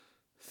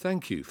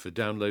Thank you for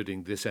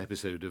downloading this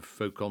episode of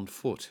Folk on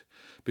Foot.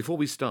 Before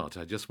we start,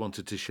 I just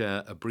wanted to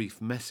share a brief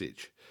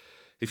message.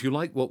 If you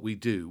like what we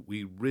do,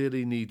 we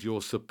really need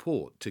your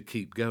support to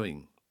keep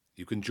going.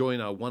 You can join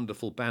our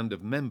wonderful band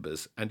of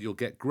members and you'll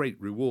get great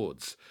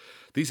rewards.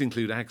 These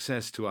include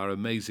access to our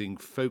amazing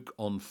Folk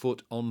on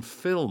Foot on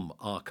film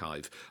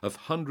archive of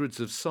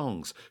hundreds of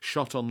songs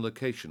shot on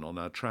location on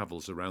our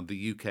travels around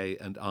the UK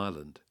and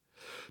Ireland.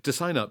 To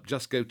sign up,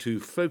 just go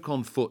to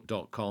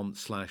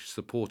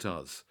folkonfoot.com/support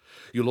us.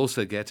 You'll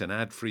also get an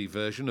ad-free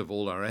version of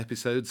all our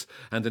episodes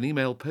and an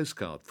email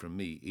postcard from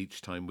me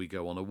each time we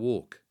go on a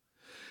walk.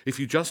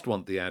 If you just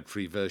want the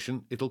ad-free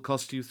version, it'll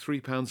cost you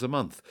 £3 a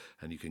month,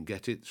 and you can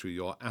get it through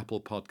your Apple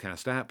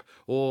Podcast app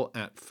or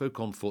at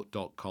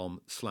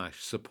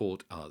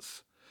folkonfoot.com/support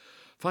us.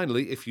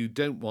 Finally, if you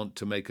don't want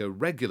to make a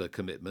regular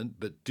commitment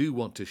but do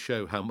want to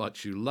show how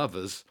much you love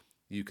us,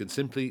 you can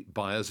simply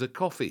buy us a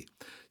coffee.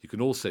 You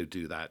can also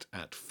do that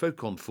at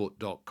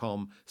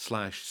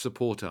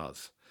folkonfoot.com/support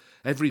us.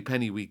 Every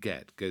penny we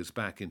get goes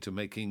back into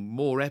making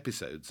more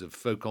episodes of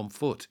Folk on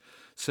Foot.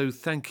 So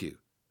thank you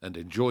and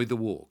enjoy the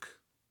walk.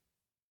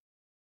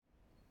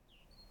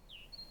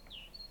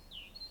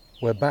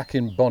 We're back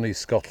in bonny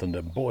Scotland,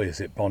 and boy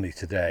is it bonny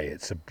today.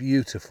 It's a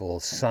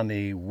beautiful,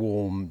 sunny,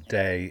 warm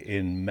day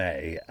in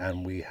May,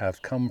 and we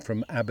have come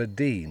from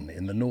Aberdeen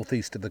in the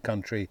northeast of the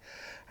country,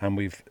 and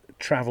we've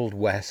travelled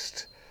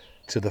west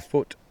to the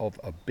foot of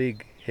a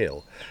big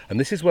hill. And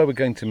this is where we're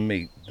going to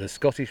meet the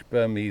Scottish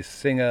Burmese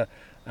singer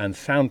and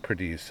sound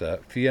producer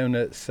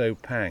Fiona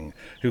Paing,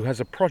 who has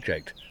a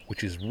project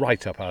which is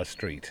right up our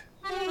street.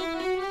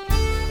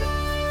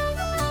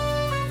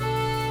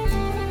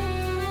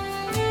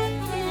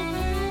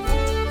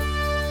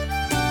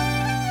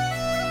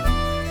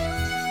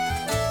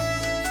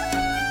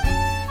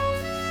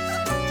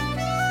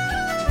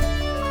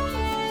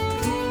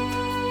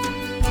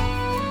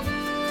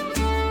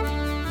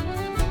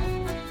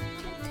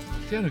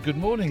 Fiona, good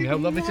morning. How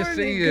lovely to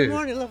see you. Good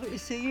morning, lovely to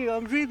see you.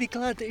 I'm really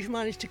glad that you've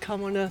managed to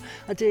come on a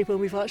day when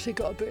we've actually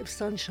got a bit of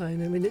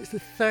sunshine. I mean, it's the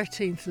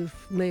 13th of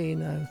May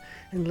now,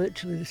 and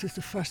literally this is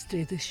the first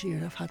day this year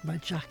I've had my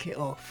jacket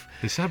off.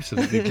 It's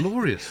absolutely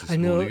glorious this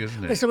morning,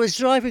 isn't it? As I was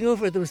driving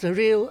over, there was a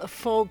real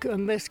fog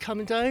and mist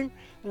coming down,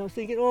 and I was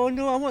thinking, oh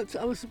no, I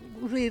was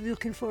really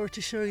looking forward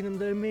to showing them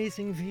the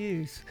amazing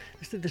views.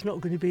 I said there's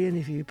not going to be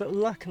any view, but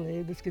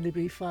luckily there's going to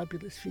be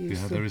fabulous views.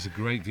 Yeah, there is a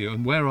great view.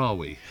 And where are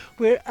we?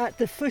 We're at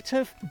the foot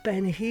of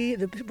Benihee.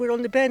 We're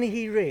on the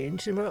Benihee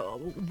range, and we're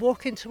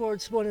walking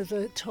towards one of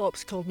the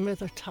tops called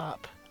Mither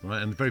Tap.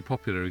 Right, and very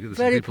popular. There's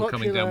Very some people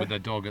popular. coming down with their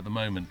dog at the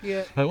moment.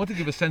 Yeah. I want to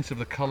give a sense of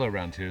the colour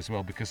around here as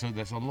well, because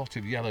there's a lot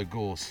of yellow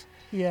gorse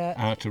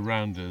out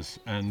around us,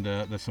 and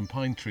there's some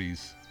pine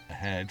trees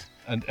ahead,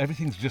 and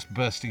everything's just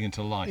bursting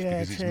into life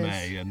because it's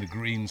May and the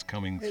green's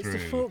coming through. It's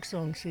the folk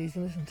song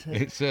season, isn't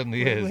it? It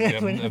certainly is.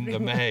 The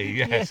May,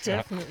 yes. Yeah,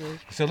 definitely.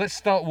 So let's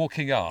start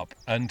walking up,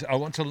 and I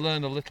want to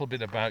learn a little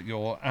bit about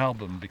your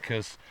album,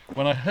 because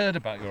when I heard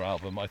about your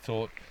album, I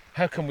thought,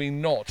 how can we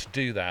not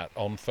do that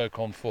on Folk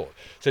on Foot?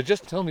 So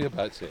just tell me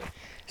about it.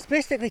 It's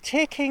basically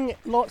taking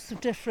lots of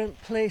different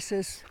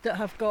places that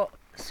have got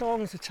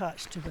songs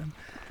attached to them,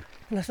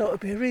 and I thought it would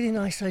be a really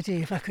nice idea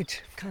if I could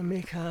kind of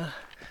make a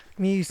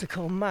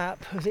musical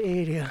map of the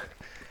area.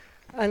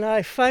 And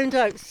I found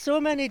out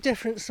so many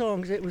different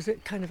songs, it was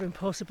kind of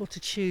impossible to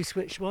choose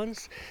which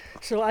ones.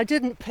 So I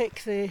didn't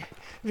pick the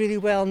really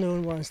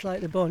well-known ones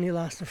like the Bonnie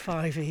Lass of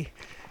Fivey,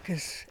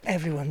 because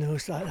everyone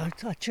knows that.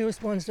 I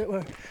chose ones that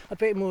were a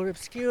bit more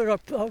obscure, or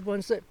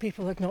ones that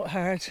people had not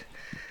heard,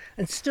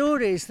 and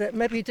stories that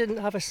maybe didn't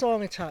have a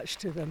song attached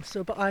to them.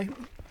 But I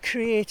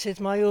created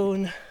my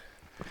own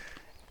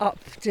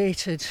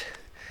updated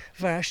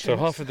versions. So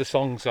half of the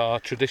songs are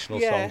traditional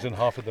songs and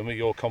half of them are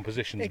your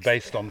compositions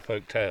based on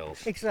folk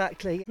tales.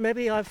 Exactly.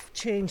 Maybe I've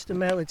changed the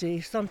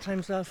melody.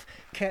 Sometimes I've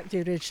kept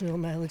the original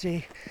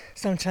melody.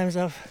 Sometimes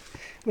I've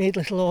made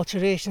little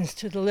alterations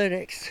to the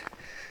lyrics.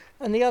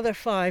 And the other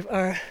 5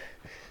 are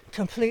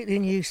completely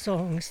new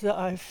songs that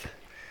I've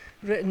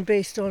written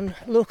based on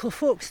local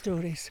folk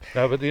stories.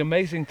 Now, but the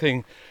amazing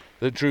thing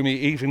that drew me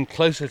even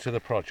closer to the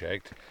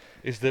project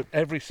is that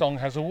every song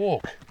has a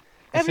walk.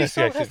 Every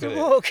song has a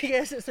walk,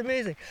 yes, it's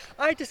amazing.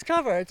 I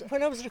discovered,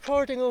 when I was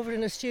recording over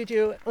in a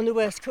studio on the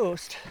West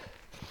Coast,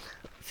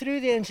 through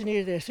the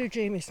engineer there, through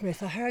Jamie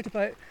Smith, I heard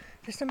about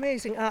this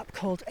amazing app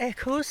called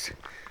Echoes,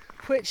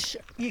 which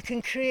you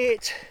can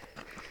create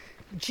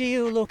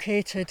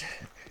geolocated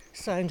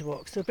sound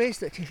walks. So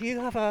basically, if you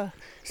have a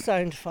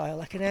sound file,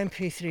 like an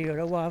MP3 or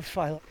a WAV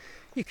file,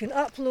 you can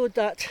upload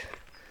that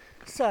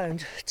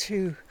sound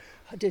to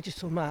a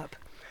digital map,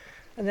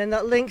 and then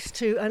that links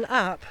to an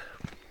app.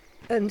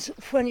 And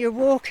when you're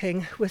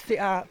walking with the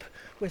app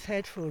with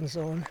headphones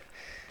on,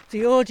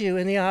 the audio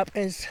in the app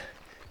is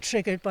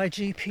triggered by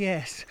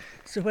GPS.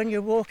 So when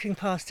you're walking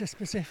past a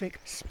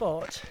specific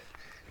spot,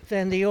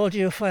 then the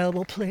audio file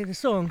will play the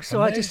song.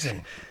 So I just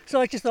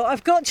thought,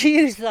 I've got to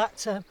use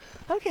that.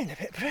 I'm getting a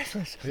bit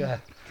breathless. Yeah.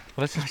 Well,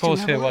 let's just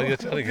pause here while you're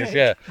telling us.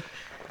 Yeah.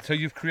 So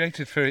you've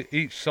created for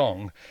each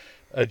song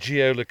a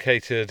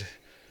geolocated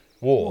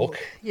walk.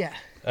 Yeah,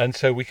 And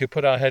so we could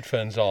put our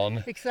headphones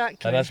on.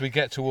 exactly. And as we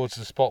get towards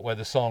the spot where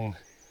the song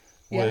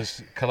Yeah.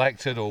 was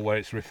collected or where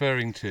it's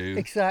referring to,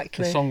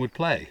 Exactly. the song would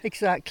play.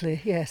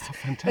 Exactly, yes. Oh,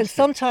 fantastic. And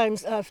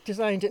sometimes I've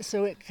designed it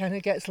so it kind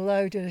of gets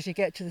louder as you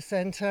get to the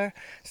centre.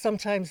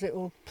 Sometimes it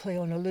will play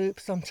on a loop,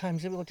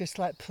 sometimes it will just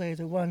like play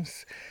the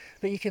once.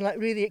 But you can like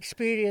really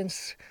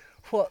experience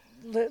what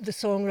the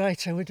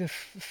songwriter would have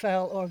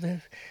felt, or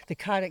the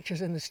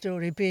characters in the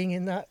story being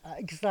in that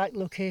exact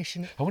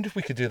location. I wonder if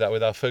we could do that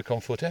with our Folk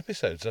on Foot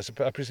episodes.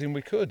 I presume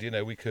we could.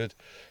 We could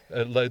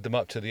load them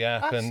up to the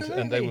app, and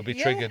they would be Absolutely,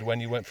 triggered when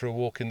you went for a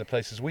walk in the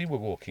places we were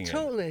walking in.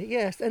 Totally,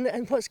 yes.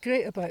 And what's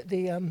great about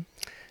the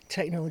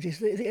technology is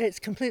that it's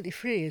completely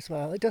free as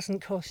well. It doesn't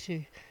cost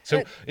you.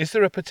 So is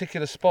there a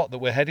particular spot that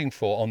we're heading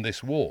for on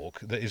this walk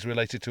that is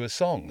related to a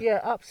song? Yeah,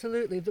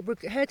 absolutely. We're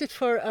headed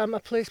for a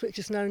place which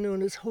is now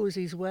known as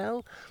Hosey's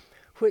Well,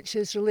 which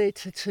is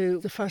related to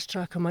the first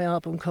track on my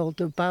album called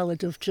The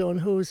Ballad of John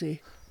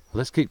Hosey.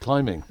 Let's keep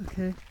climbing.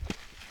 Okay.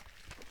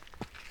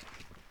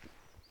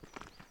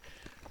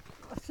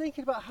 I was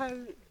thinking about how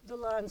the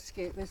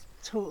landscape is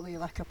totally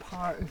like a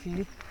part of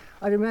you.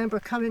 I remember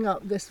coming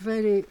up this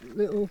very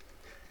little,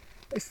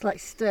 it's like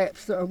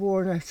steps that are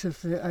worn out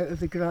of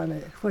the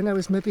granite when I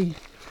was maybe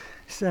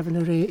 7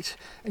 or 8,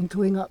 and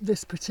going up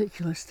this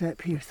particular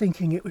step here,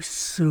 thinking it was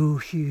so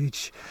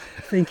huge,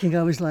 thinking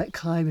I was like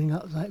climbing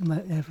up like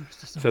Mount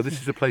Everest or something. So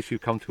this is a place you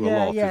come to a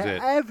lot, is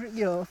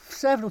it?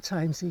 Several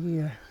times a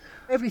year.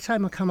 Every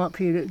time I come up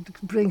here,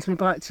 it brings me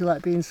back to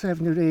like being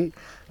 7 or 8,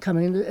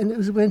 coming, and it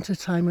was winter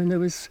time when there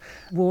was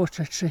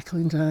water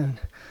trickling down,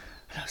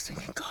 and I was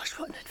thinking, gosh,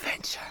 what an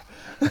adventure.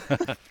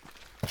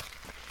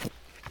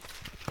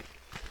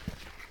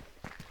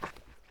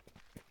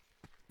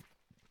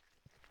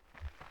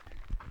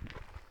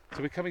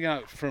 So we're coming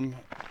out from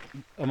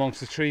amongst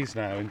the trees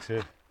now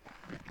into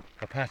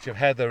a patch of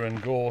heather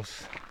and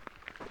gorse,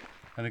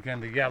 and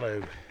again the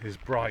yellow is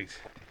bright,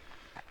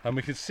 and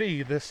we can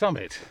see the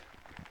summit,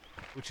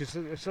 which is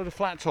a sort of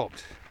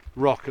flat-topped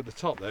rock at the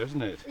top there,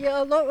 isn't it?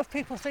 Yeah, a lot of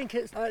people think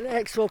it's an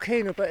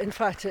ex-volcano, but in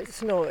fact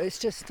it's not. It's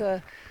just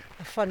a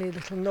funny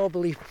little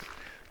knobbly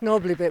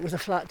bit with a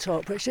flat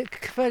top, which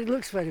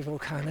looks very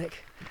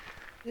volcanic.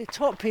 The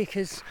top peak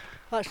is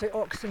actually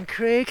Oxen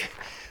Craig,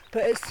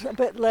 but it's a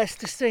bit less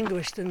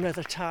distinguished than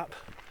Mither Tap.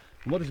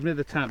 And what does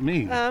Mither Tap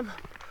mean?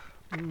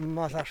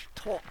 Mother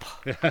Top.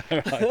 And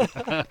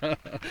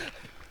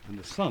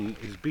the sun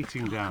is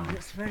beating down,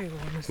 It's very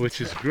warm, isn't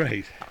which it? is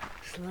great.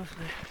 It's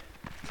lovely.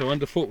 So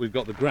underfoot we've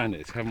got the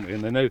granite, haven't we?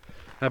 And I know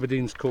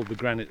Aberdeen's called the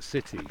Granite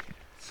City,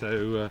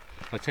 so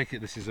I take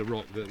it this is a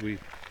rock that we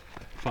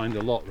find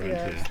a lot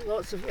around here.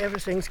 Lots of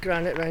everything's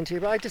granite around here.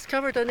 But I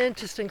discovered an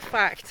interesting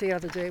fact the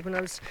other day when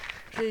I was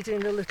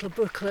reading the little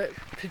booklet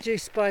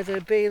produced by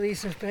the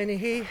Baileys of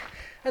Benihee,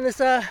 and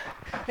there's a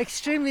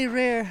extremely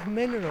rare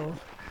mineral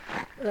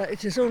that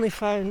it is only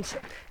found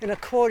in a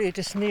quarry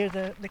just near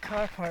the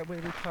car park where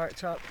we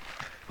parked up,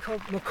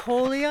 called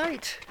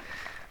Macaulayite,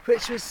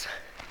 which was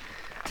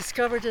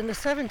discovered in the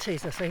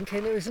 70s, I think,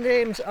 and it was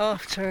named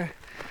after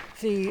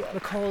the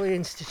Macaulay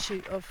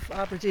Institute of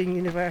Aberdeen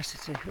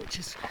University, which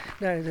is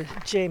now the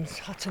James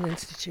Hutton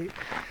Institute.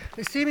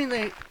 But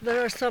seemingly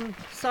there are some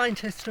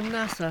scientists from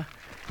NASA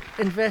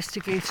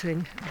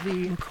investigating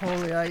the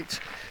Macaulayite,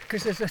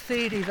 because there's a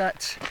theory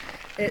that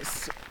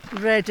its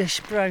reddish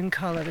brown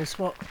colour is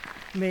what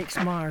makes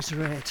Mars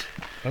red.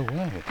 Oh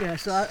wow. Yeah,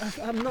 so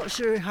I'm not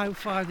sure how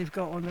far they've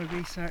got on their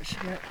research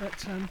yet,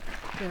 but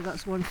yeah,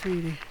 that's one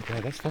theory.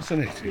 Yeah, that's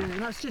fascinating.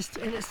 Yeah,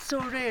 and it's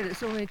so rare,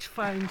 it's only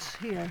found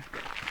here.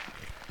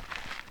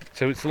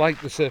 So it's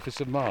like the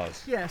surface of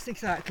Mars. Yes,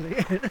 exactly.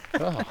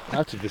 Oh,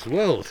 out of this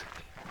world.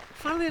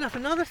 Funnily enough,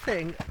 another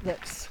thing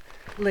that's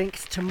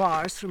linked to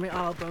Mars from the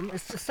album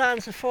is the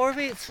Sands of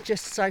Forvey. It's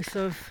just south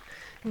of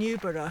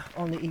Newborough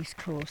on the east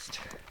coast.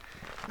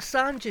 The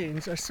sand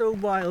dunes are so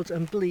wild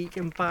and bleak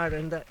and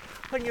barren that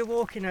when you're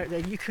walking out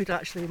there you could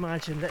actually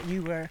imagine that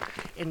you were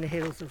in the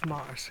hills of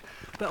Mars.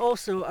 But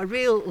also a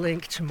real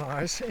link to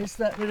Mars is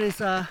that there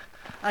is an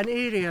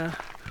area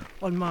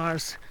on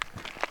Mars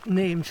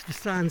named the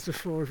Sands of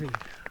Forvey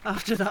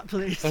after that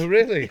place. Oh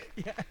really?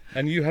 Yeah.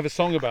 And you have a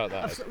song about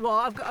that?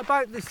 I've got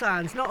about the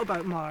sands, not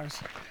about Mars,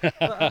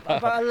 but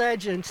about a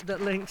legend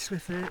that links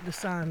with the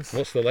sands.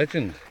 What's the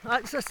legend?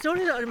 It's a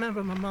story that I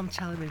remember my mum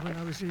telling me when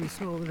I was really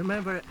small. I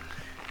remember it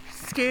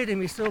scaring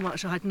me so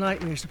much I had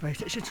nightmares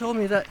about it. She told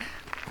me that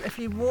if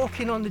you're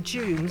walking on the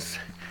dunes,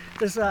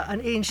 there's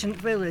an ancient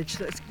village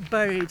that's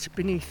buried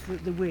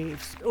beneath the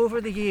waves. Over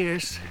the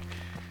years,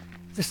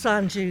 the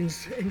sand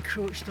dunes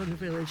encroached on the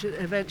village,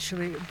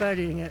 eventually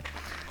burying it.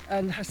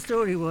 And her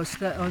story was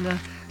that on a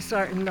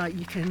certain night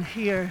you can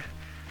hear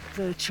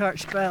the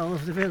church bell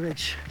of the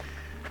village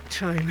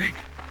chiming.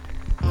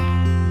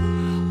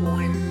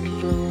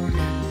 Wind blown,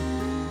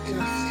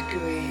 dust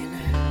green,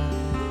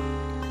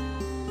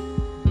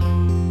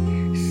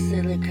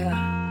 silica,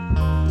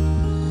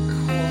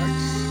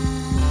 quartz,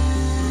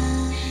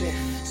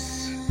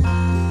 shifts.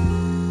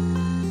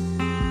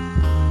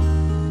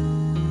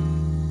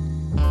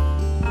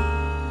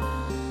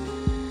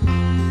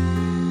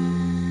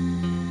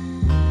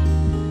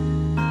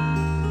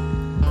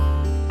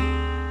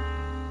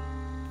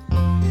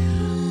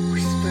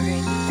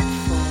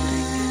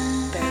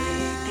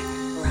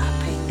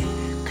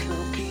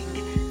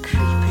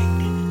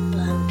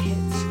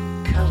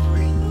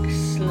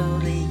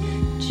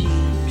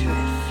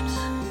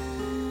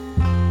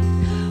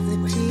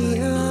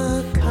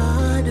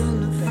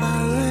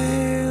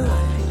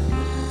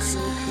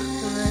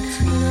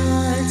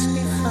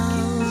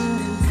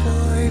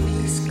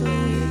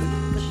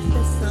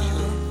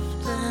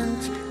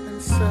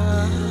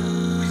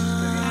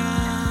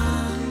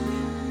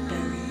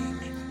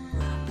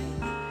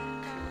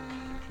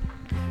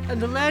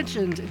 And the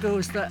legend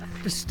goes that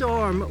the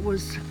storm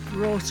was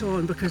brought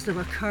on because they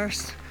were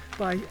cursed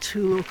by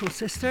two local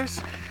sisters,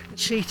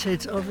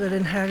 cheated of their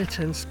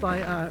inheritance by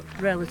a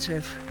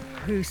relative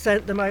who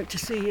sent them out to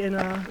sea in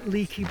a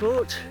leaky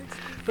boat,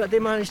 but they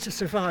managed to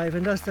survive,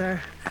 and as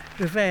their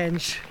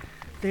revenge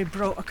they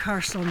brought a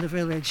curse on the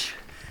village.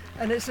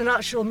 And it's an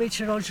actual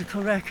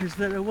meteorological record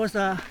that there was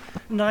a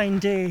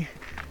 9-day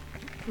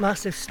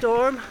massive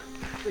storm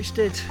which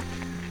did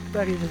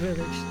bury the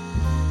village.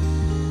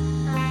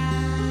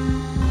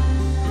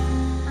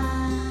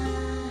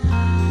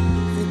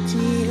 The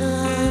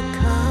deer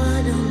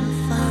caught on the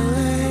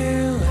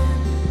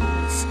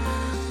fireworks,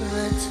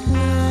 let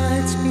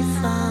not be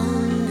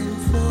found in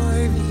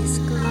Forby's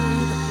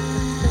glade,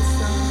 the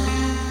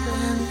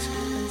silent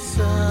and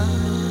sad.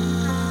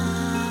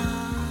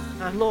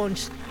 I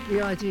launched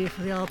the idea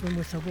for the album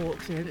with a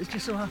walk there, and it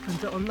just so happened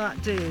that on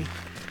that day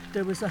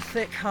there was a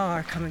thick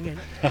hour coming in.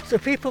 So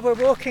people were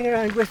walking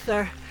around with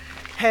their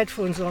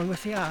headphones on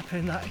with the app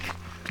in that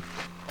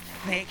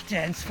thick,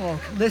 dense fog,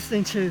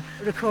 listening to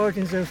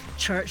recordings of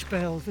church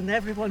bells, and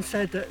everyone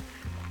said that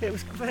it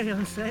was very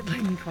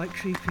unsettling and quite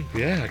creepy.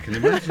 Yeah, I can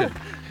imagine.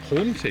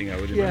 Haunting, I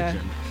would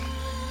imagine.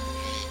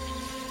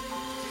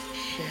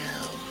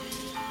 Shell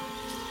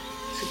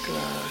to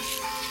glass,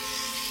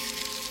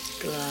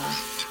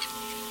 glass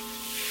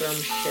from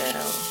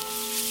shell,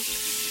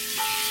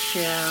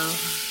 shell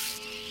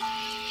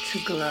to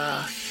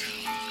glass,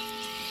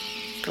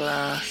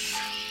 glass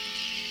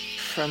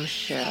from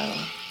shell.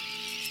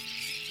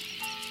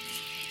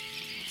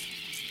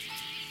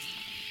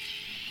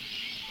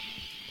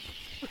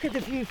 Look at the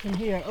view from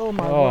here, oh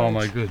my Oh word.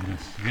 my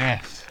goodness,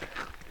 yes.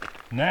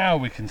 Now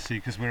we can see,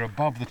 because we're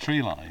above the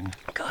tree line,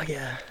 God,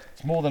 yeah.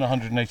 it's more than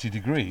 180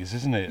 degrees,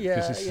 isn't it? Yeah,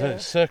 Because it yeah.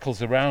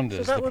 circles around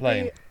us, that the would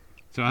plane. be-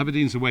 So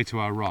Aberdeen's away to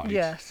our right.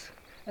 Yes,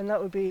 and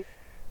that would be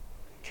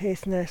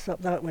Caithness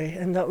up that way,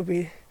 and that would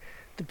be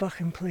the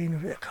Buchan Plain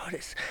over there. God,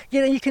 it's,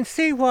 you know, you can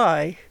see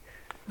why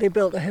they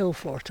built a hill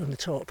fort on the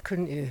top,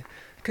 couldn't you?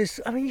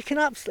 Because, I mean, you can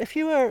if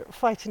you were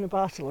fighting a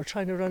battle or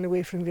trying to run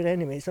away from your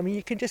enemies, I mean,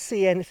 you can just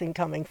see anything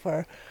coming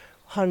for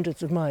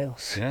hundreds of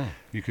miles. Yeah,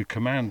 you could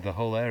command the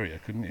whole area,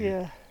 couldn't you?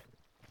 Yeah.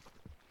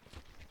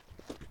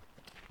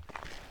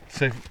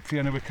 So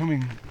Fiona, we're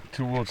coming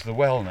towards the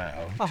well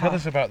now. Tell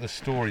us about the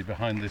story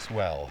behind this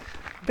well.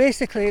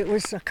 Basically, it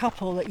was a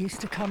couple that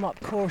used to come up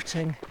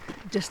courting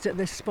just at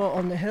this spot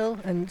on the hill,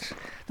 and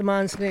the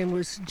man's name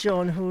was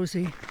John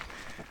Hosey.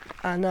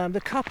 And the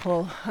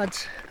couple had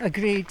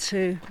agreed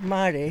to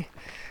marry,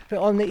 but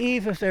on the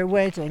eve of their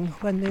wedding,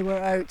 when they were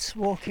out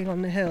walking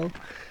on the hill,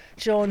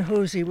 John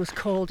Hosey was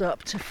called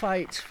up to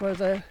fight for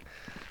the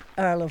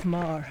Earl of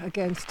Mar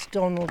against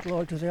Donald,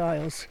 Lord of the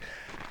Isles,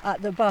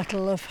 at the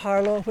Battle of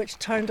Harlaw, which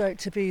turned out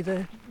to be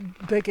the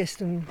biggest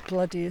and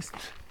bloodiest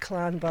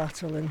clan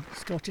battle in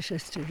Scottish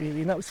history,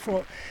 really. And that was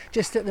fought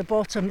just at the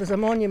bottom. There's a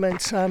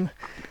monument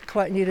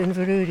quite near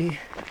Inverurie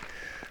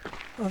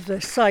of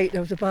the site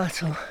of the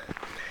battle.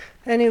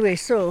 Anyway,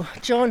 so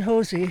John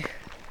Hosey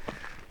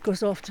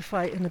goes off to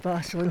fight in the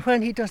battle, and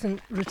when he doesn't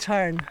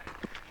return,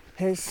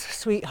 his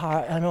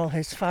sweetheart and all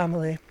his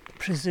family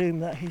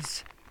presume that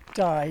he's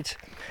died.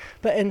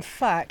 But in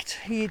fact,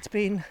 he'd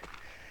been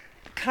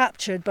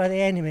captured by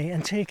the enemy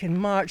and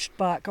marched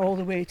back all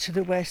the way to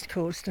the west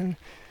coast and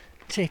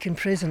taken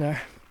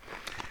prisoner.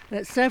 And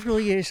it's several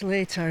years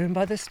later, and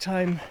by this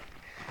time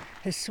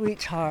his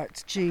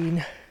sweetheart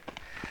Jean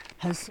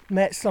has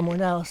met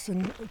someone else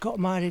and got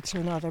married to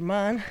another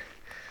man.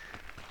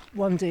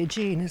 One day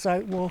Jean is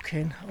out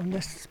walking on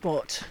this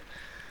spot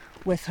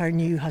with her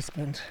new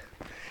husband.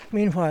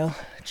 Meanwhile,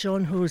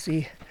 John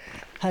Hosey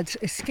had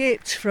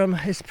escaped from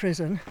his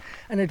prison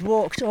and had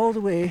walked all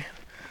the way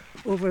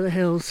over the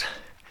hills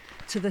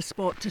to this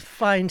spot to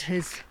find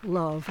his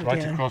love again.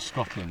 Right across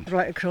Scotland.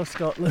 Right across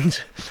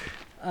Scotland.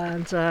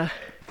 And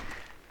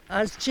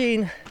as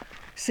Jean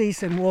sees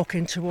him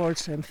walking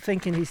towards him,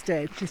 thinking he's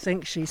dead, she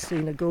thinks she's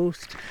seen a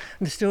ghost.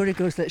 And the story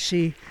goes that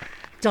she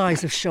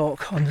dies of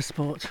shock on the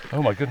spot.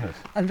 Oh my goodness.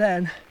 And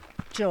then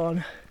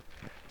John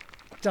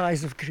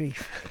dies of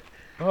grief.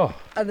 Oh.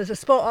 And there's a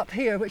spot up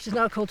here which is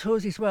now called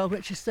Hosey's Well,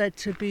 which is said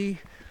to be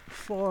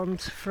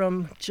formed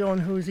from John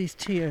Hosey's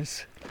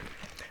tears.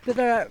 But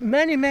there are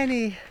many,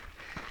 many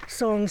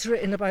songs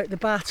written about the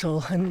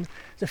battle and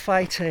the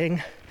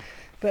fighting,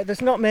 but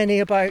there's not many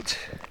about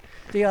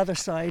the other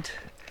side.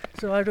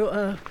 So I wrote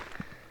a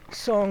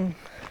song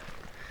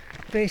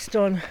based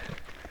on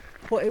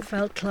what it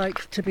felt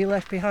like to be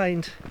left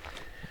behind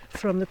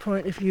from the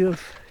point of view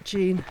of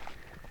Jean.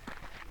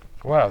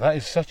 Wow, that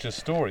is such a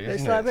story, isn't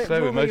It's like a it? bit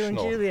So Romeo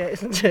emotional. and Juliet,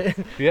 isn't it?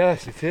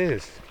 Yes, it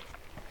is.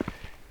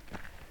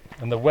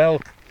 And the well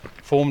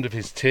formed of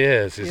his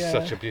tears is Yeah.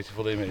 such a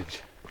beautiful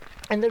image.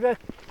 And there are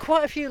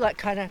quite a few like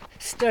kind of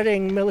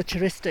stirring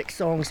militaristic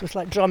songs with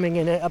like drumming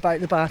in it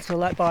about the battle,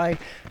 like by,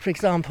 for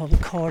example, the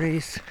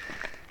Corries.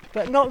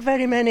 But not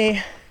very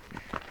many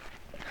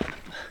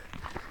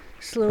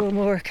slow,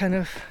 more kind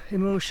of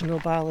emotional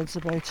ballads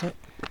about it.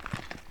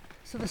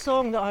 So the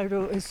song that I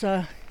wrote is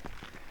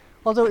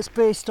although it's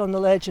based on the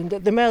legend,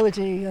 the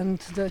melody and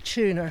the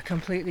tune are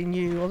completely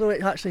new. Although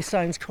it actually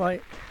sounds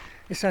like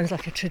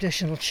a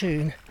traditional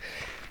tune,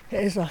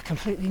 it is a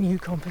completely new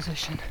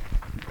composition.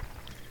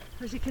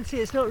 As you can see,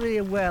 it's not really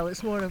a well,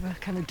 it's more of a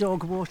kind of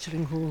dog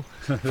watering hole.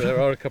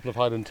 There are a couple of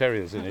Highland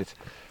Terriers in it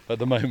at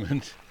the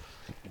moment,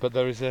 but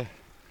it's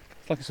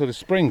like a sort of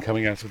spring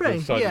coming out of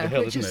the side of the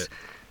hill, isn't it?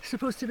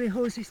 Supposed to be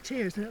Hosey's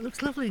Tears, and it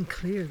looks lovely and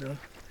clear though.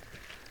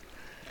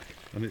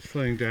 And it's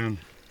flowing down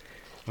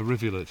a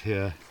rivulet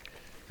here,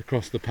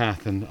 across the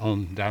path and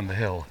on down the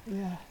hill.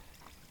 Yeah.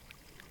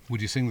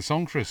 Would you sing the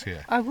song for us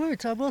here? I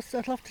would, I'd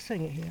love to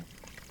sing it here.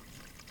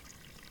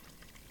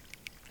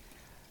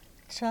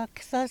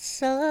 Tuck the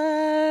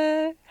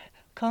siller,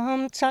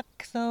 come tuck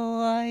the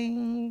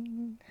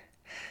wine,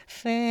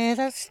 for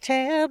this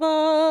table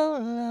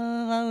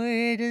of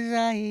our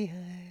desire.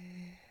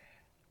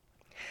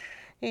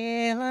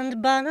 Ale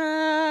and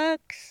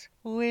bannocks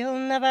we'll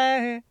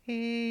never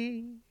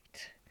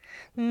eat,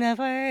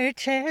 never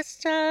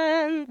taste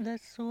on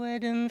this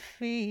wedding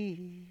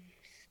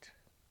feast.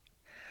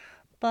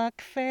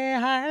 Back fae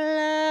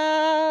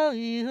Harlow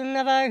you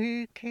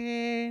never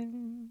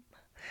came,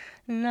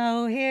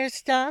 now here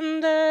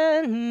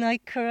standing I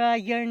cry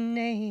your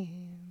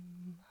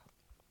name.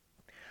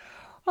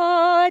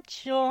 Oh,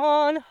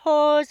 John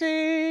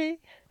Hosey,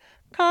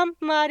 come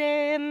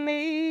marry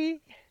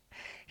me,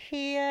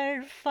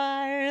 here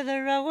far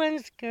the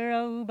rowans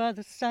grow by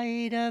the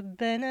side of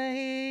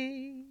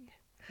Benny.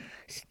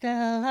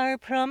 Still our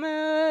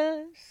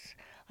promise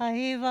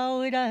I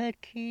vowed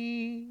I'd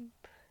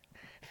keep,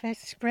 for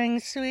spring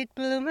sweet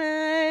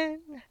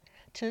blooming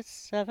to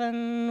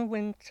 7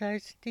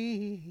 winters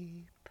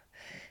deep,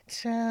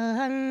 till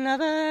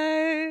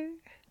another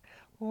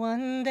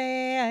one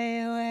day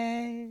I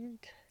wed,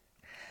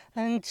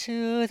 and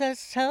to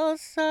this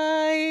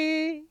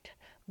hillside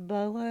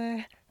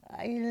bower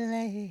I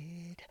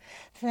laid.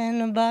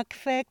 Then back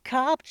for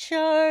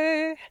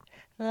capture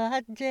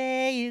that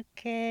day you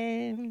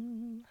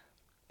came,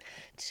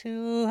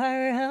 to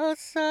our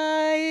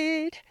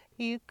hillside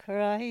you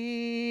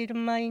cried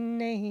my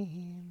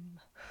name.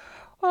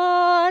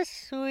 Oh,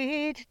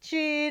 sweet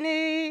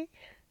Jeannie,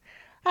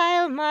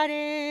 I'll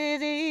marry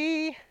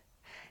thee,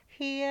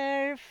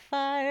 here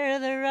far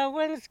the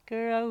rowans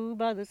grow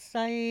by the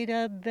side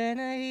of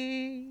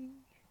Benny.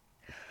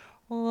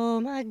 Oh,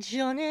 my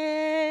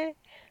Johnny,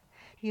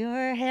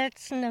 your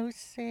heart's no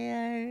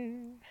sair,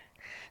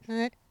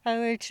 that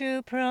our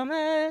true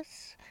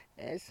promise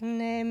is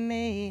nae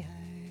mair.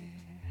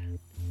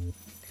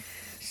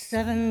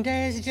 7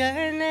 days'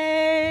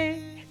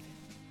 journey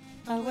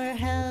o'er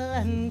hill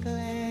and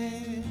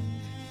glen,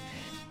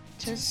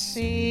 to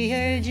see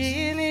your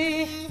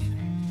Jeannie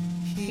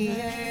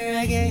here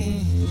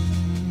again.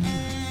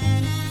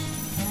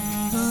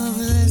 Of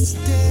this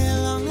day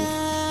long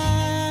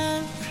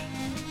hour,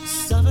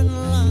 7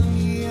 long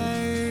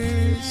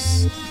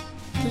years,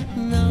 but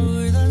now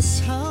this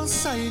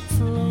hillside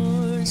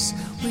floors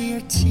with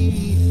your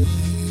tears.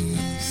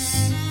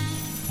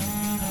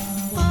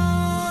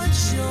 Oh,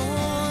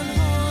 John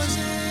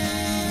Hosey,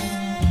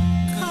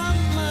 come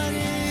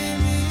marry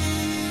me,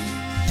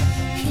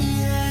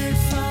 here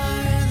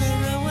far the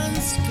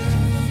rowans go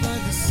by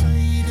the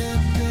side of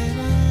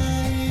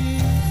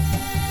Benny.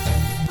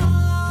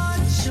 Oh,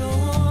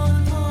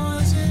 John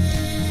Hosey,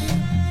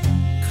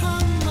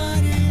 come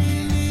marry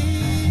me,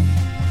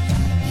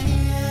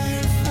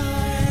 here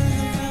far the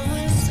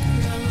rowans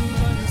go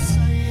by the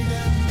side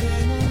of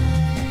Benny.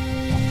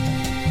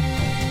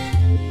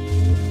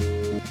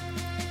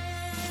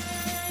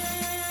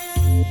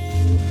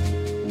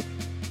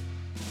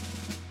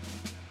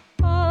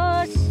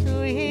 Oh,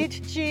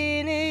 sweet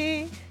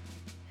Jeannie,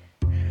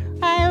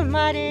 I'll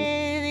marry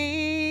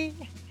thee,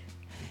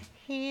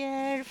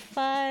 here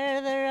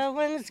far the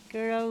rowans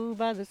grow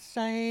by the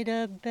side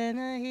of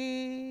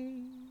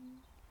Benny.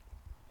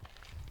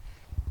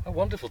 Oh,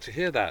 wonderful to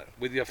hear that,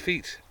 with your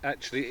feet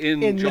actually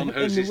in John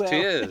Hosey's well.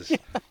 Tears.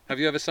 Have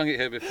you ever sung it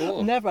here before?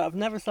 I've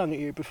never sung it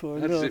here before.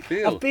 How no. does it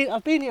feel?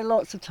 I've been here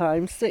lots of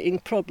times, sitting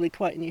probably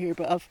quite near here,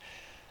 but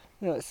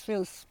it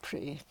feels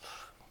pretty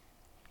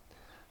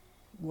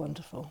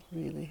wonderful,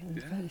 really,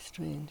 and very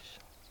strange.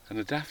 And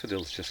the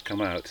daffodils just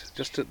come out,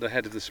 just at the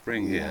head of the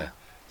spring here.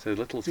 So a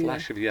little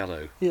flash of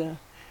yellow. Yeah.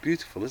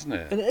 Beautiful, isn't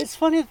it? And it's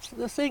funny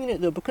singing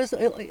it though, because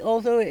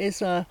although it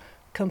is a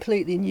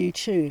completely new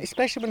tune,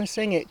 especially when I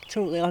sing it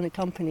totally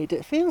unaccompanied,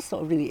 it feels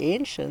sort of really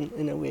ancient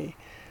in a way.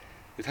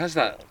 It has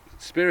that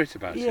spirit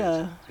about it.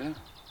 Yeah.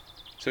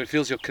 So it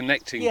feels you're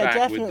connecting back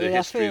definitely. with the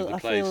history of the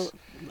place.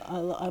 I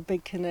feel a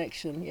big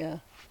connection, yeah,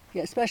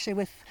 especially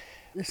with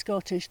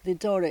the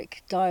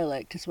Doric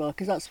dialect as well,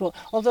 because that's what,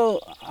 although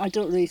I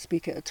don't really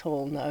speak it at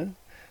all now,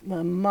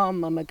 my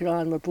mum and my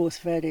gran were both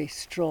very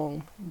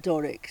strong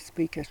Doric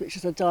speakers, which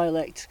is a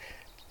dialect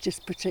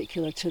just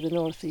particular to the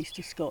northeast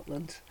of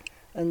Scotland.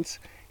 And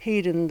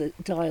hearing the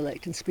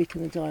dialect and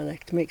speaking the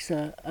dialect makes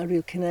a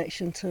real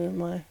connection to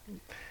my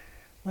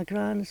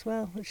gran as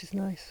well, which is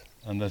nice.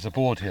 And there's a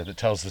board here that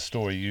tells the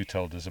story you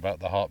told us about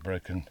the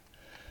heartbroken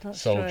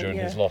That's soldier right, and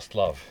his lost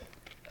love.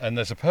 And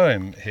there's a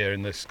poem here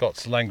in the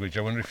Scots language.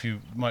 I wonder if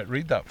you might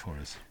read that for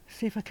us.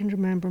 See if I can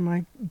remember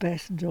my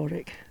best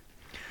Doric.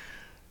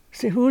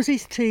 Sae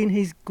Hosie's ta'en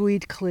his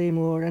guid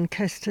claymore and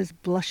kissed his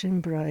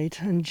blushing bride,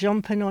 and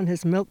jumping on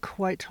his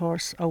milk-white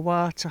horse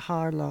awa to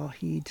Harlaw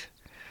heed.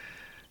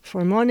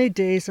 For mony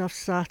days I've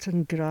sat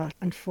and grat,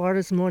 and for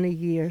as mony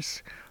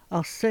years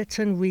I'll sit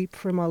and weep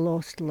for my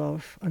lost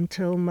love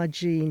until my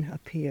Jean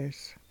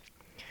appears.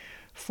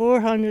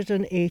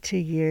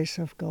 480 years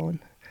have gone,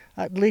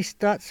 at least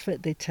that's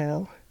fit they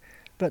tell,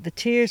 but the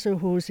tears o'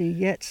 Hosie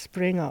yet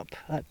spring up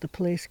at the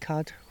place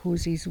ca'd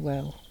Hosie's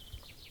Well.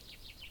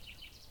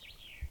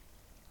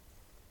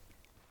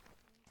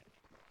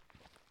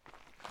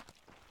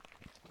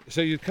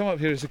 So you'd come up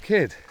here as a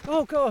kid?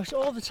 Oh gosh,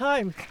 all the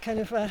time. Kind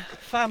of a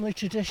family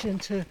tradition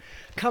to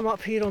come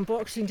up here on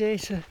Boxing Day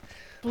to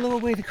blow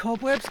away the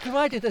cobwebs,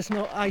 provided there's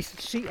not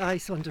sheet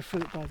ice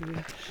underfoot, by the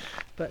way.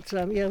 But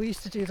yeah, we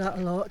used to do that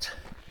a lot.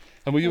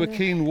 And were you a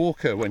keen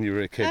walker when you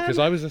were a kid? Because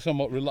I was a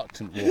somewhat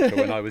reluctant walker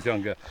when I was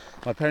younger.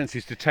 My parents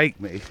used to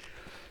take me,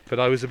 but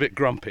I was a bit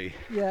grumpy.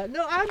 Yeah,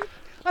 no,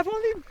 I've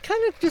only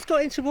kind of just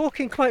got into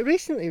walking quite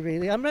recently,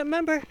 really. I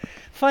remember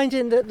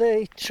finding that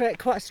the trek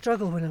quite a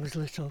struggle when I was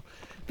little,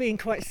 being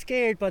quite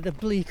scared by the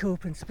bleak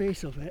open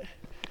space of it.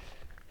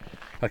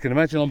 I can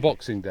imagine on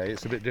Boxing Day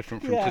it's a bit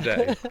different from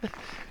today.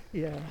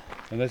 Yeah.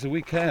 And there's a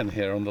wee cairn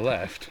here on the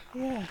left.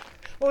 Yeah.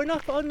 Oh, and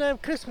up on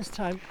Christmas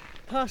time,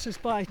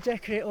 passers-by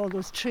decorate all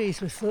those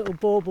trees with little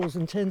baubles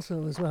and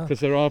tinsel as well.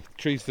 Because there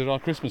are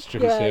Christmas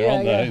trees here,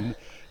 aren't there,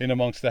 in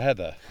amongst the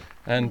heather.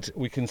 And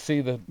we can see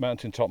the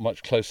mountaintop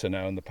much closer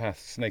now and the path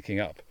snaking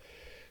up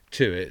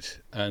to it.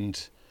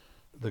 And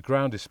the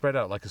ground is spread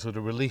out like a sort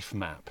of relief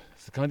map.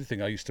 It's the kind of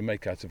thing I used to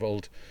make out of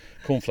old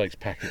cornflakes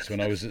packets when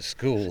I was at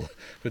school,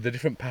 with the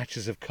different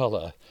patches of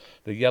colour,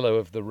 the yellow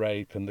of the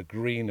rape and the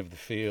green of the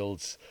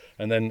fields,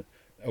 and then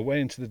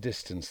away into the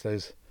distance,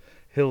 those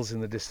hills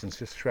in the distance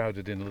just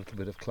shrouded in a little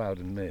bit of cloud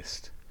and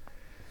mist.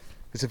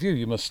 It's a view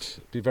you must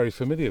be very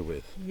familiar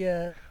with.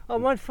 Yeah. Oh,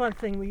 one fun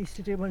thing we used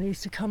to do when I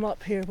used to come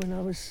up here when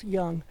I was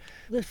young,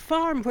 the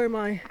farm where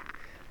my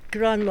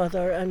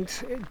grandmother and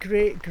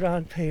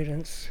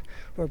great-grandparents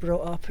were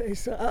brought up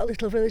is a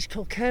little village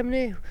called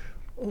Kemney,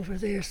 over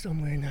there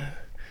somewhere now.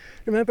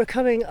 I remember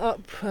coming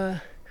up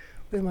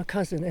with my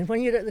cousin, and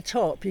when you're at the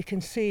top you can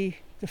see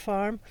the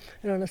farm,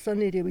 and on a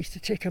Sunday day we used to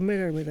take a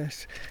mirror with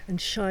us and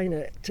shine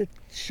it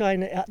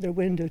at their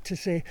window to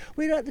say,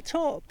 we're at the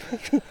top,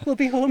 we'll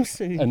be home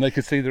soon. And they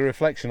could see the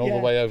reflection all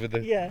the way over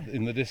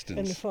in the distance.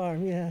 In the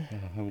farm, yeah.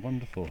 Oh, how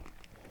wonderful.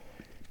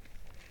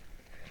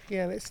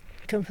 Yeah, it's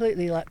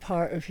completely like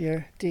part of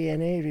your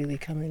DNA really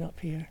coming up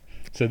here.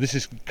 So this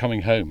is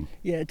coming home?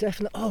 Yeah,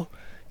 definitely. Oh,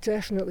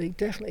 definitely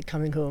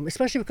coming home,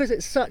 especially because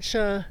it's such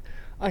a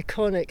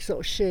iconic sort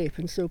of shape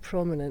and so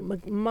prominent. My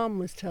mum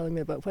was telling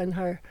me about when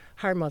her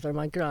mother,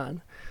 my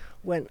gran,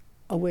 went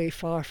away,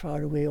 far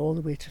away, all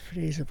the way to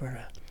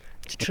Fraserburgh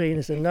to train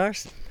as a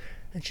nurse,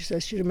 and she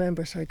says she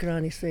remembers her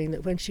granny saying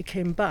that when she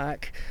came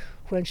back,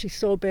 when she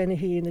saw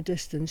Benihee in the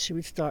distance, she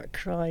would start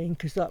crying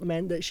because that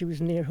meant that she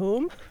was near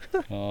home.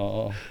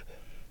 Oh,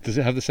 does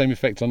it have the same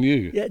effect on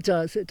you? Yeah, it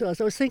does.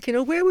 I was thinking,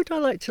 where would I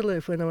like to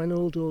live when I'm an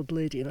old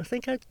lady? And I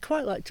think I'd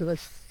quite like to live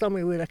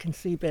somewhere where I can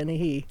see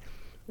Benihee,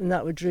 and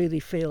that would really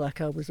feel like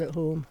I was at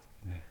home.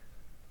 Yeah.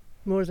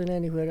 More than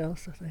anywhere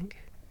else, I think.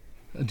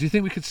 Do you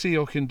think we could see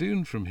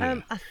Auchindoun from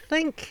here? I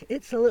think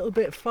it's a little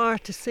bit far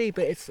to see,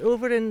 but it's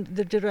over in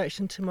the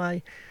direction to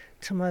my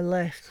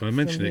left. So I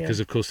mention it because,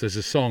 of course, there's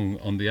a song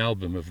on the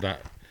album of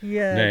that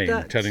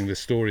name, telling the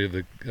story of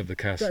the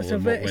castle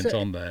and what went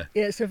on there.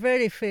 Yeah, it's a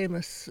very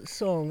famous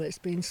song. It's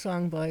been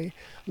sung by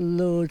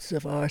loads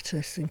of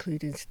artists,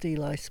 including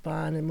Steeleye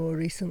Span and more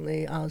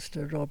recently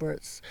Alistair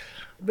Roberts.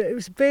 But it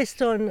was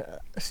based on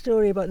a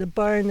story about the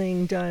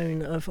burning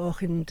down of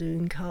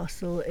Auchindoun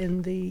Castle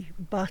in the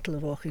Battle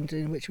of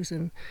Auchindoun, which was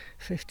in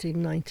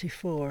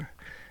 1594.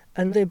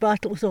 And the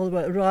battle was all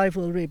about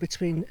rivalry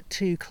between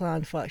two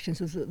clan factions.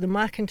 The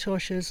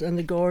Macintoshes and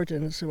the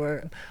Gordons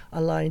were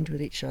aligned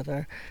with each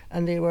other,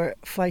 and they were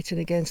fighting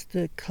against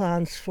the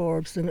clans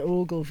Forbes and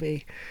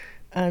Ogilvy.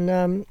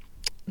 And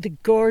the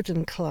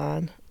Gordon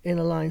clan, in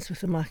alliance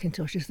with the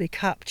Macintoshes, they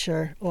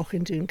capture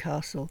Auchindoun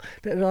Castle,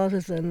 but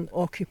rather than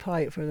occupy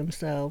it for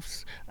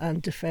themselves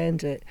and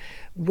defend it,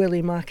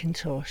 Willie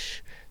Macintosh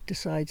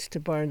decides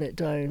to burn it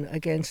down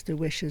against the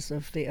wishes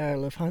of the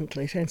Earl of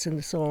Huntly. Hence in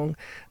the song,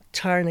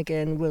 "Turn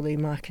again, Willie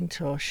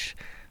Macintosh,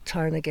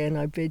 turn again,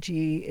 I bid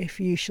ye. If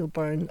you shall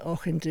burn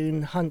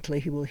Auchindoun, Huntly,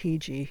 he will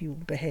heed ye, he will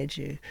behead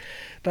you."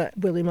 But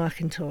Willie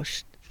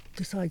Macintosh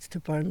decides to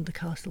burn the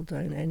castle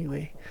down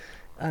anyway.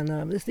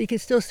 And you can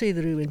still see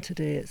the ruin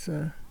today.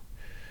 And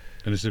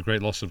it's a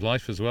great loss of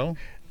life as well?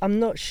 I'm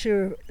not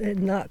sure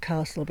in that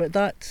castle, but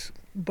that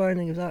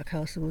burning of that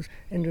castle was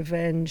in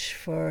revenge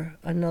for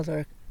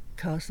another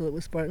castle that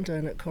was burnt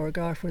down at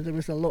Corgarth, where there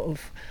was a lot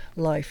of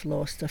life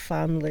lost. A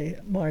family,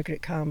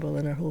 Margaret Campbell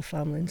and her whole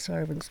family and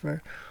servants,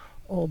 were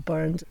all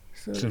burned.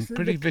 So Some it's a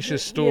pretty bit-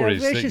 vicious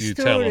stories that vicious you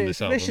tell on this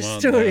stories, album, Vicious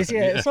aren't stories,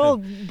 there? yeah. It's all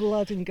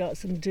blood and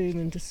guts and doom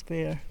and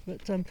despair.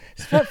 But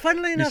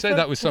funnily You enough, say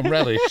that with some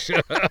relish.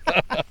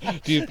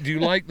 do you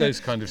like those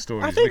kind of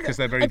stories because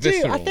they're very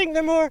visceral? I think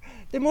they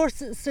more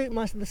suit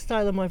the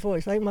style of my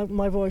voice. I think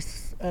my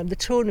voice, the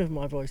tone of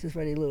my voice is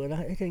very low, and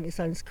I think it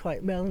sounds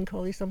quite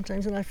melancholy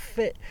sometimes. And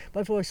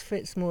my voice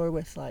fits more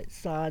with like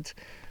sad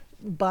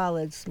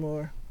ballads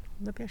more.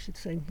 Maybe I should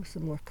sing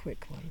some more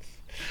quick ones.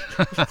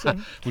 But,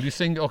 Will you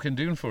sing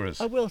Auchindoun for us?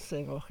 I will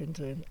sing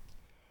Auchindoun.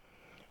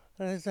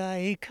 As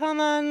I come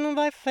on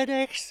by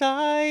Fiddick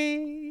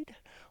side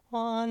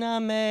on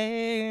a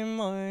May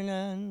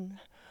morning,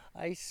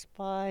 I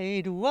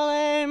spied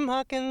William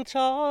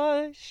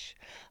Hockintosh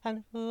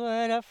and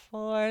would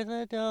afore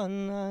the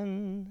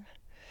Dunnan.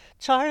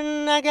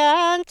 Turn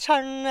again,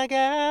 turn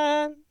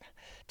again,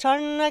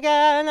 turn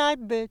again, I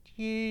bid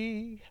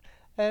ye.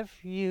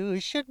 If you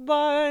should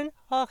burn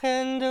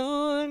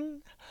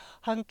Auchindoun,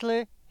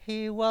 Huntly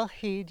he will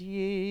heed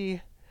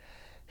ye.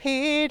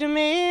 Heed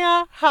me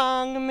or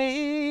hang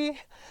me,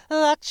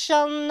 that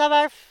shall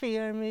never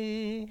fear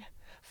me,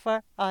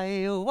 for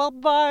I will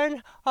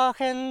burn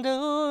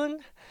Auchindoun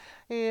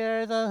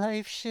ere the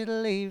life should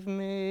leave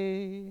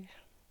me.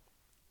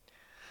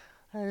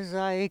 As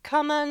I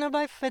come in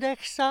by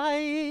Fiddick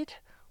side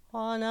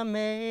on a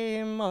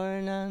May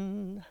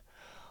morning,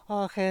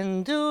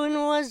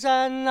 Auchindoun was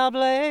in a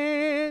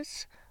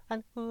blaze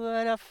and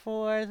would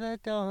afore the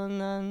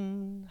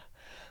Dunnan.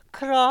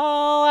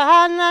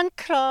 Crowin' and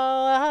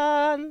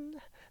crowin',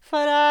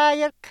 for a'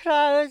 your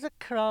crows a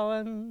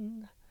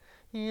crowin'.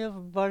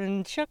 You've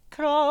burnt your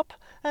crop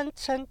and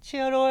tint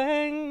your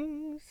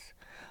wings,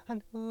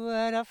 and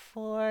would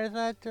afore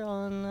the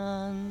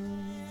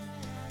Dunnan.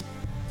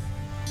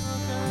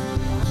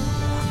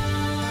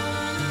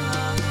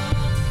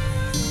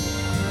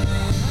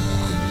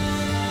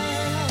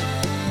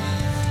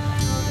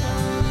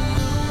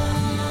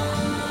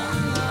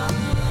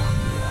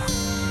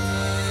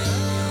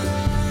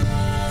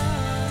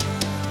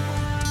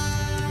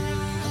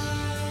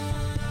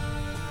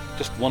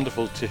 Just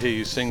wonderful to hear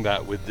you sing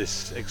that with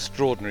this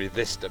extraordinary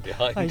vista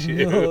behind I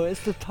you. know, it's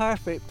the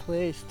perfect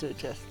place to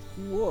just,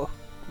 whoa,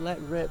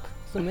 let rip.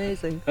 It's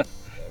amazing.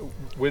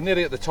 We're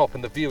nearly at the top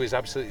and the view is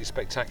absolutely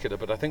spectacular,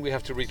 but I think we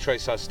have to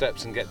retrace our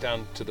steps and get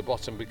down to the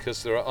bottom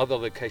because there are other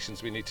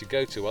locations we need to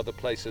go to, other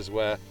places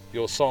where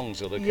your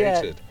songs are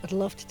located. Yeah, I'd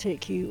love to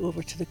take you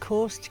over to the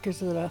coast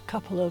because there are a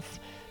couple of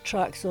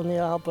tracks on the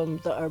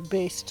album that are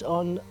based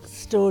on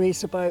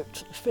stories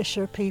about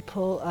fisher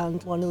people,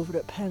 and one over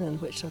at Pennon,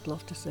 which I'd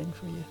love to sing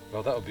for you.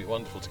 Well, that would be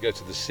wonderful to go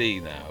to the sea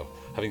now.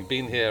 Having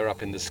been here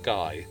up in the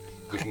sky,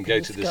 we can go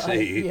to the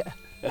sea.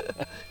 Yeah.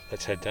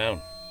 Let's head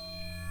down.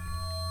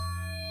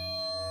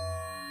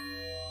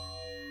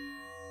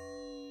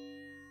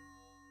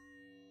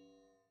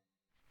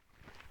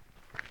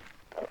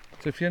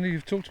 So Fiona,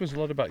 you've talked to us a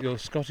lot about your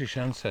Scottish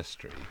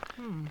ancestry,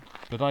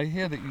 but I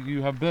hear that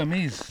you have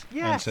Burmese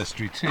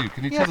ancestry too.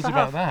 Can you tell us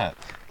about that?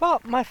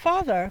 Well, my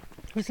father,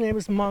 whose name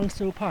was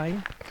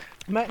Paing,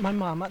 met my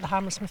mum at the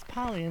Hammersmith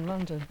Pally in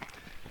London.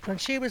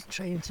 And she was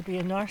trained to be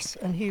a nurse,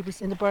 and he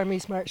was in the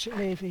Burmese Merchant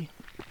Navy.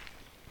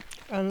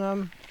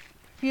 And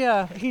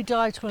he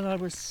died when I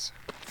was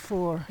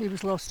 4. He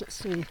was lost at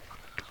sea.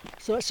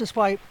 So that's just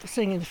why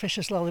singing the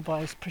Fisher's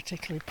Lullaby is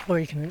particularly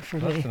poignant for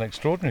me. That's an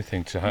extraordinary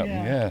thing to happen,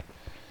 Yeah.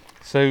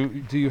 So,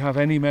 do you have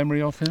any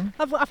memory of him?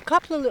 I've a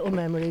couple of little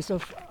memories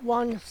of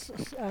one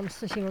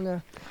sitting on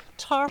a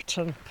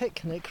tartan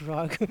picnic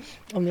rug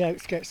on the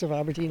outskirts of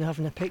Aberdeen,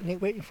 having a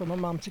picnic, waiting for my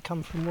mum to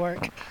come from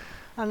work.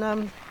 And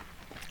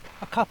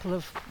a couple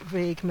of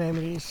vague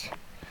memories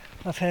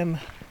of him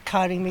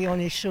carrying me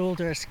on his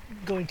shoulders,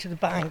 going to the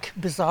bank,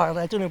 bizarrely.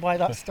 I don't know why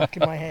that stuck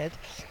in my head.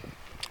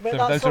 But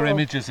So those are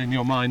images in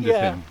your mind of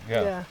him?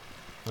 Yeah.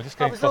 We're just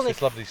going across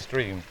this lovely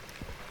stream.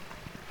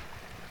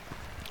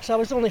 So I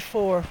was only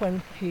 4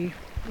 when he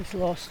was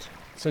lost.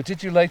 So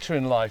did you later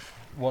in life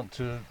want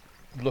to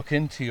look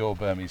into your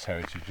Burmese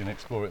heritage and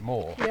explore it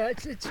more? Yeah,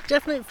 it's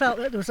definitely felt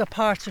that there was a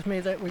part of me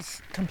that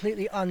was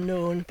completely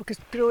unknown, because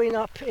growing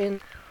up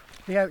in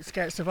the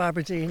outskirts of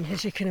Aberdeen,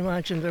 as you can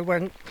imagine, there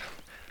weren't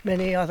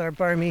many other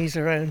Burmese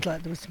around.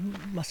 Like, there was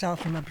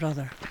myself and my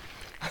brother.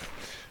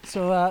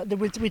 So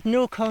we'd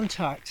no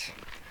contact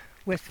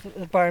with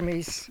the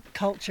Burmese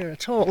culture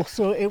at all.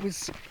 So it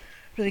was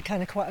really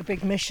kind of quite a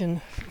big mission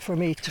for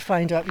me to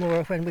find out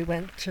more when we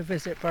went to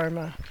visit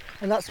Burma.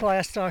 And that's why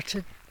I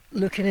started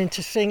looking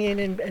into singing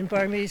in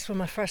Burmese for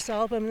my first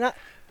album. And that,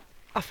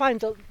 I find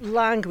that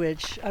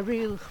language a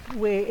real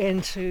way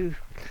into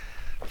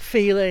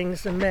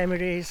feelings and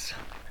memories.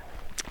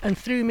 And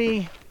through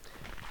me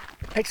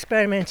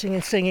experimenting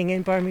and singing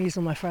in Burmese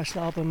on my first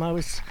album, I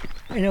was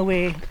in a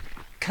way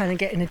kind of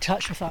getting in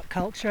touch with that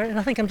culture. And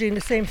I think I'm doing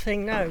the same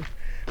thing now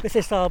with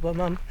this album.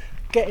 I'm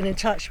getting in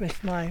touch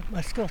with my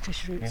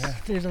Scottish roots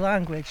through the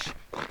language.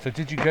 So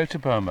did you go to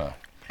Burma?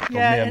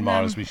 Yeah, or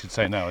Myanmar, as we should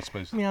say now, I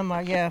suppose.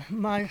 Myanmar, yeah.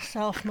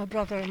 Myself, my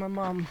brother and my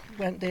mum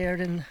went there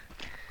in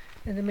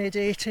the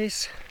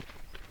mid-80s.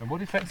 And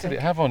what effect did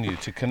it have on you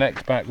to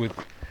connect back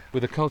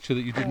with a culture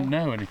that you didn't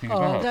know anything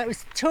about? That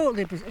was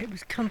it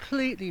was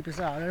completely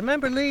bizarre. I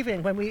remember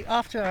leaving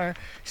after our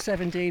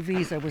 7-day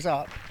visa was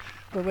up,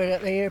 we were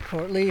at the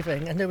airport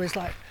leaving, and there was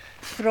like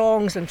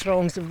throngs and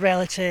throngs of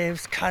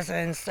relatives,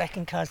 cousins,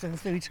 second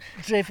cousins who'd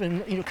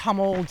driven, come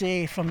all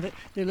day from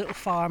their little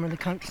farm in the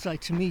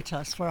countryside to meet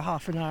us for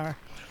half an hour,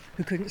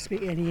 who couldn't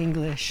speak any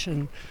English,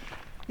 and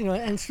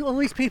and so all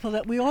these people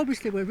that we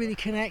obviously were really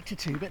connected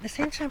to, but at the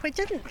same time we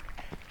didn't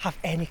have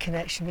any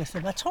connection with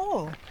them at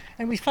all,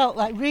 and we felt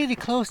like really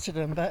close to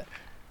them, but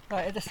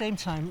at the same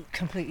time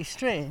completely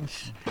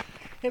strange.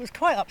 It was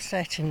quite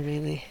upsetting,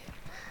 really.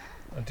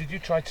 And did you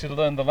try to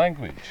learn the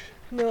language?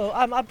 No,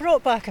 I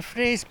brought back a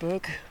phrase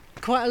book.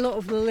 Quite a lot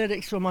of the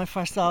lyrics from my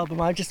first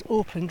album, I just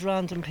opened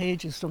random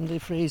pages from the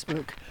phrase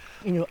book,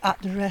 at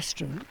the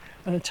restaurant,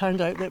 and it turned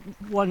out that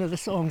one of the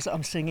songs that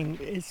I'm singing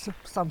is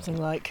something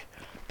like,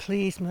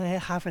 "Please may I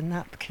have a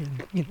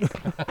napkin?"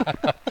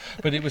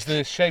 But it was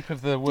the shape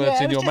of the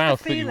words in your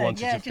mouth that you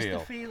wanted to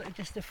feel.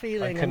 Just the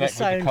feeling and the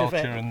sound with the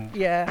of culture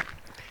it.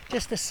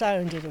 Just the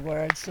sound of the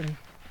words.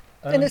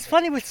 And it's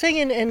funny with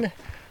singing in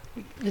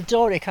the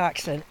Doric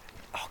accent.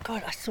 Oh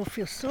God, I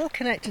feel so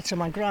connected to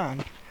my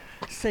gran.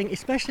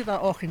 Especially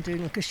that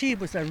Auchendoon, because she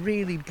was a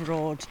really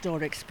broad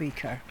Doric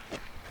speaker.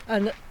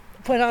 And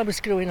when I was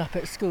growing up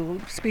at school,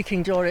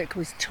 speaking Doric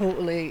was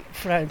totally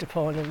frowned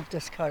upon and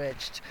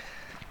discouraged.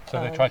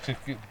 So they tried to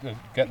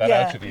get that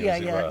out of you,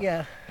 as it were.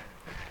 Yeah.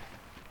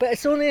 But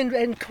it's only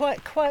in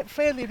quite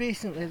fairly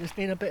recently there's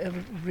been a bit of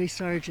a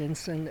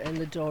resurgence in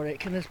the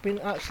Doric, and there's been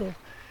actual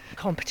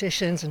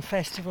competitions and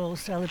festivals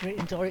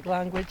celebrating Doric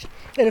language.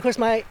 And of course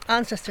my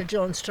ancestor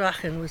John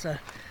Strachan was a...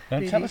 Now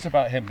tell us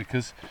about him,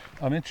 because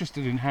I'm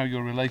interested in how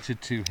you're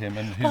related to him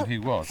and who he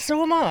was.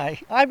 So am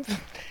I.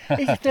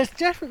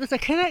 There's a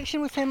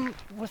connection with him,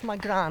 with my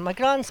gran. My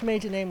gran's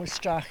maiden name was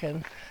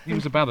Strachan. He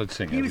was a ballad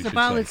singer. He was a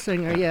ballad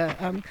singer,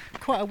 yeah.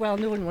 Quite a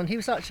well-known one. He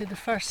was actually the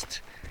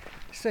first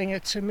singer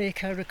to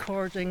make a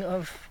recording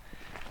of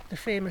the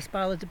famous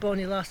ballad "The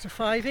Bonnie Lass of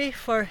Fyvie"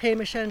 for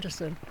Hamish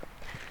Henderson.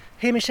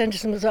 Hamish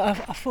Henderson was a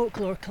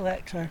folklore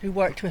collector who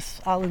worked with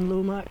Alan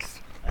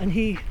Lomax, and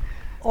he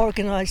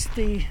organised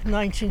the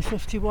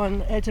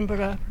 1951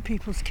 Edinburgh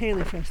People's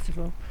Ceilidh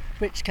Festival,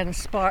 which kind of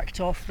sparked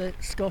off the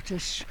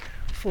Scottish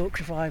folk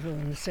revival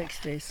in the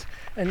 60s.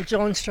 And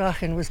John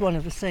Strachan was one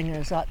of the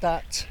singers at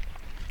that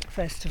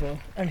festival.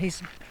 And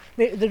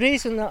the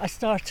reason that I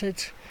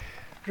started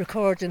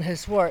recording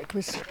his work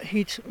was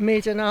he'd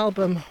made an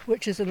album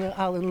which is in the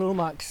Alan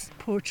Lomax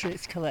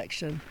Portraits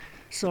collection,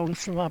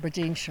 Songs from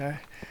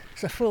Aberdeenshire.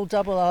 It's a full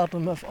double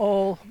album of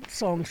all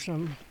songs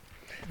from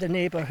the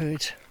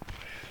neighbourhood.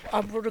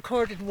 I've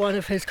recorded one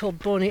of his called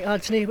Bonnie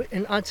Adney,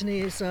 and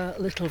Adney is a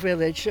little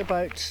village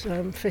about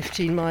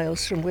 15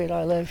 miles from where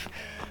I live.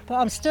 But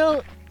I'm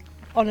still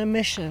on a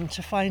mission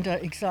to find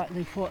out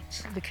exactly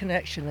what the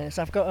connection is.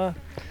 I've got a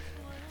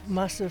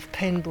massive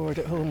pen board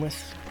at home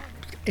with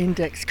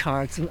index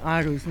cards and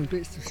arrows and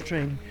bits of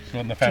string. So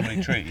on the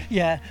family tree?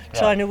 Yeah, right.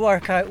 Trying to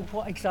work out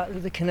what exactly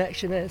the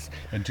connection is.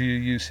 And do you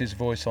use his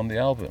voice on the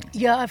album?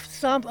 Yeah, I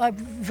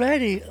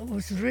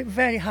was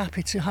very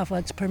happy to have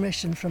had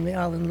permission from the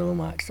Alan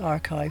Lomax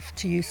archive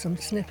to use some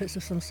snippets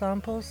of some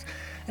samples.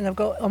 And I've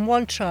got, on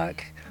one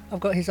track, I've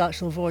got his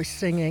actual voice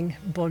singing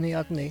Bonnie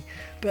Adney.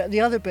 But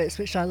the other bits,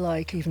 which I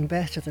like even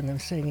better than him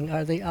singing,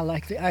 I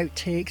like the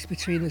outtakes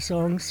between the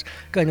songs,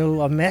 going,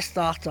 "Oh, I messed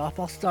that up,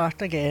 I'll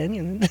start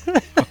again."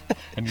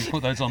 And you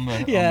put those on the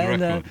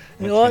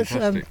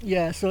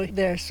record? So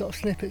there's sort of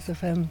snippets of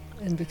him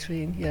in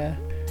between, yeah.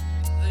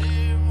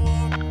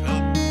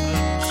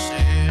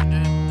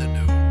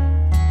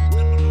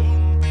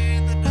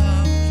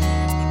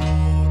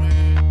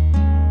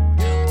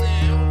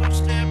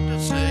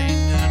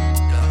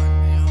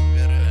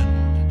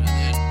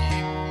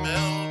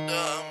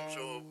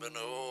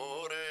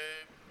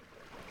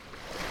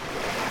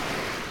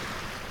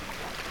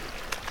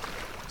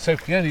 So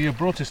Fiona, you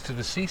brought us to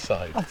the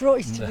seaside. I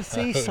brought us to the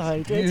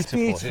seaside. It's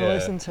beautiful,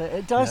 isn't it?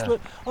 It does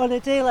look, on a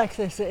day like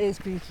this it is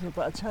beautiful,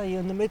 but I tell you,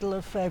 in the middle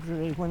of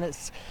February when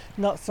it's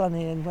not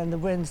sunny and when the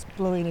wind's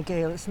blowing a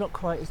gale, it's not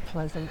quite as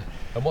pleasant.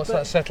 And what's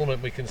that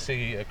settlement we can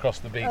see across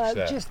the beach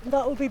there?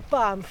 That will be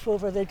Banff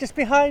over there. Just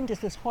behind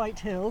us is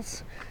White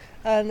Hills,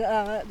 and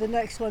the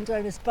next one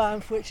down is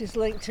Banff, which is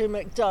linked to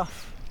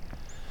Macduff.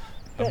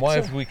 And why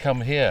have we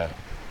come here?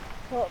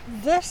 Well,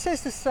 this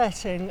is the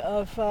setting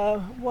of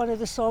one of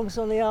the songs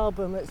on the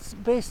album. It's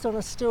based on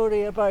a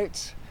story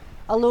about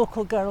a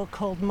local girl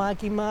called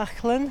Maggie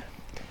Macklin.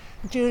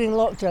 During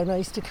lockdown, I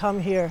used to come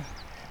here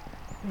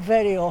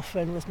very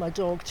often with my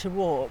dog to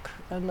walk,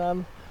 and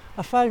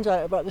I found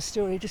out about the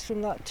story just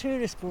from that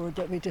tourist board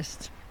that we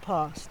just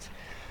passed.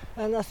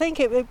 And I think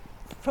it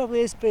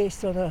probably is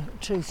based on a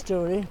true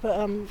story,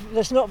 but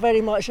there's not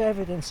very much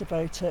evidence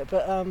about it.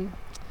 But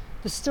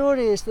the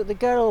story is that the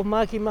girl,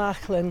 Maggie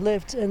Macklin,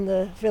 lived in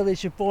the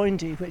village of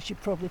Boindy, which you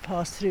probably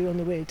passed through on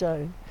the way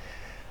down.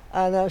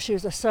 And she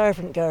was a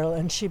servant girl,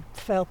 and she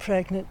fell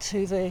pregnant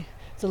to the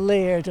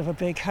laird of a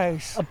big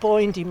house, a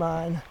Boindy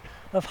man,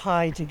 of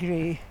high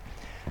degree.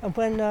 And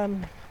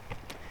when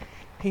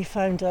he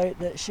found out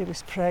that she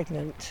was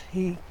pregnant,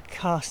 he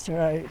cast her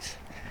out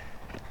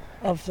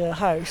of the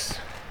house.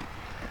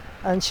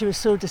 And she was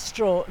so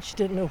distraught, she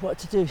didn't know what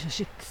to do. So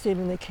she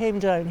seemingly came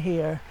down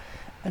here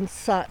and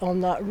sat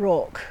on that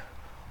rock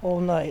all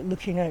night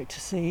looking out to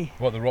see...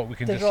 What, the rock we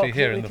can just see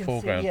here in the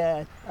foreground?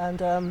 Yeah, and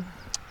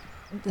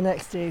the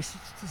next day she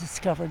was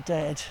discovered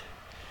dead.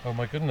 Oh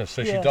my goodness,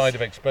 so Yes. she died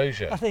of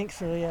exposure? I think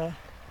so, yeah.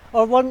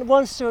 Or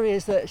one story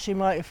is that she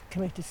might have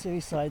committed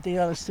suicide. The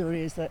other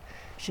story is that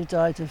she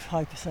died of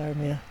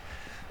hypothermia.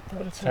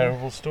 What a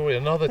terrible story.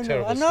 Another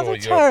terrible Another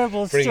story.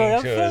 terrible story.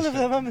 I'm to full us. of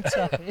them, I'm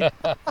telling you.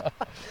 But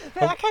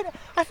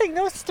I think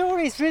those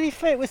stories really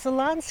fit with the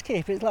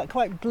landscape. It's like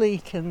quite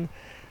bleak and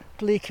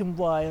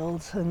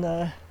wild,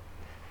 and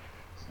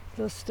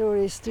those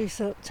stories do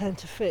tend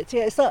to fit.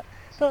 Yeah, it's that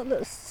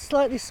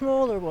slightly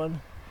smaller one,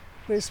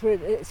 where it's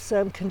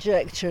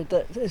conjectured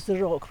that is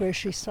the rock where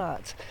she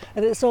sat,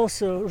 and it's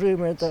also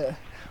rumoured that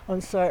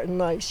on certain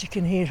nights you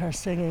can hear her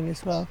singing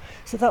as well.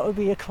 So that would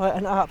be quite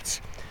an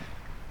apt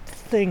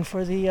thing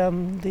for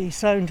the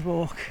sound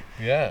walk.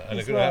 Yeah, and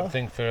a good apt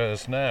thing for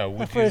us now.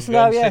 Would you us go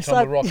now, and yes, sit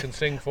on the rock and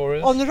sing for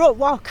us? On the rock?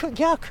 Wow, couldn't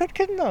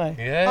I?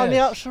 Yes. On the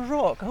actual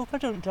rock. I hope I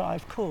don't die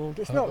of cold.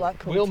 It's not that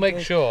cold. We'll make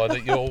today. sure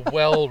that you're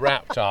well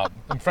wrapped up.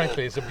 And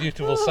frankly, it's a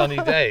beautiful sunny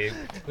day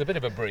with a bit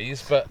of a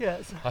breeze, but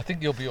Yes. I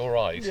think you'll be all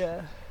right.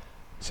 Yeah.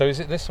 So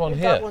is it this one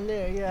here? That one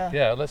there, yeah.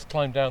 Yeah, let's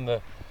climb down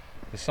the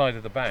side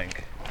of the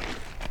bank.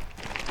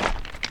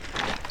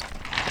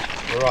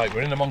 All right,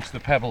 we're in amongst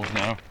the pebbles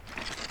now.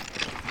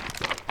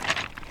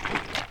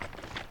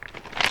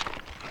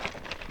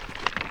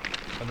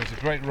 And there's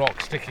a great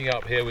rock sticking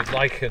up here with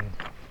lichen,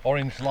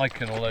 orange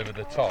lichen all over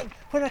the top.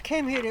 When I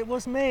came here, it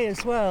was May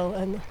as well,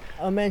 and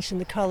I mentioned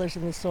the colours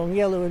in the song: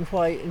 yellow and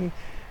white and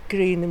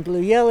green and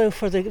blue. Yellow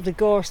for the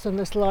gorse and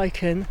this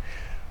lichen,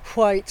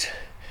 white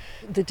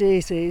the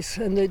daisies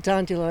and the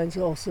dandelions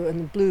also, and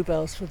the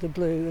bluebells for the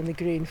blue, and the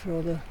green for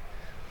all the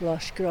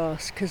lush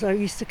grass. Because I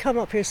used to come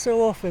up here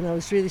so often, I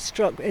was really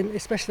struck,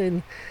 especially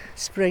in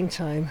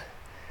springtime,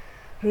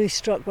 really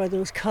struck by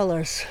those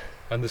colours.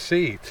 And the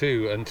sea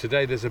too, and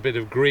today there's a bit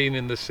of green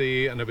in the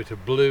sea and a bit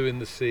of blue in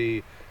the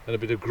sea and a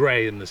bit of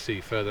grey in the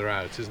sea further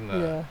out, isn't there?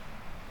 Yeah,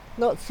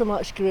 not so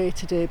much grey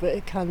today, but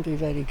it can be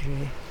very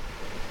grey.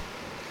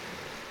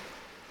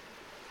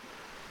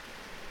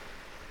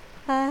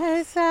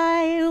 As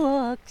I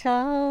walked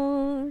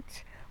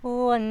out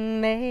one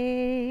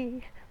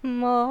May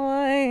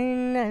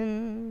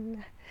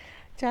morning,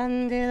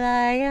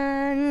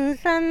 dandelions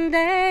and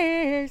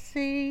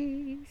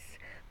daisies,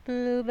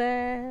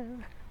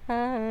 bluebell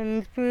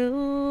and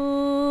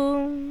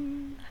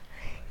broom,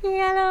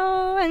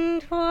 yellow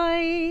and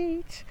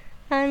white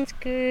and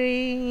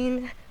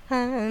green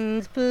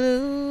and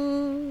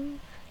blue,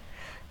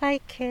 I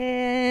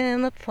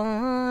came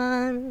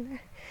upon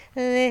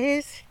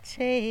this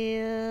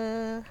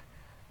tale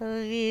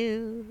of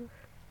you.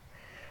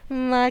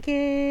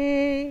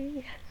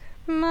 Maggie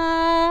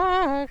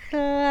Machlan,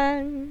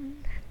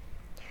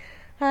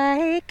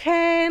 I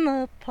came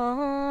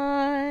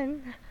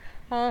upon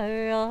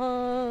a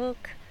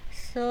rock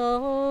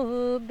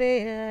so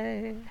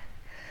bare,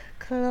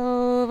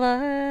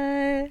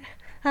 clover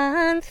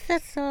and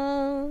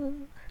thistle,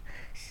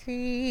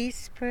 sea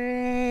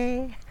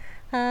spray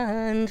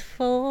and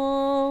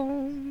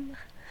foam.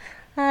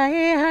 I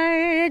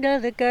heard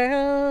of the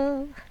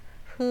girl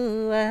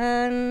who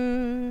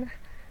in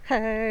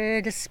her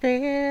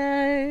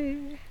despair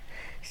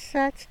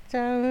sat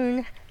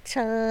down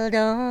till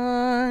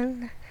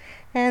dawn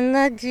in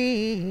the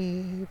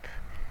deep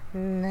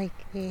night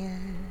air.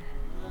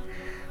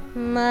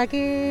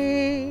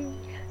 Maggie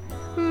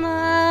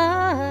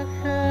Machlan.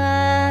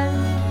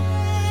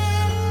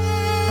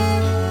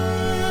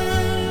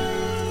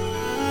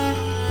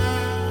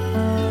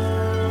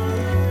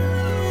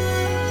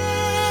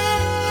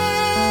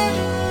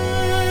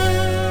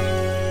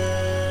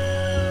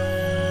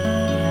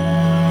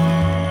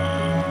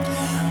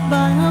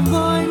 By a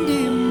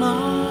blinding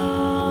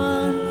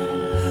man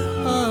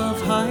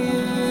of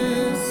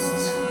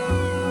highest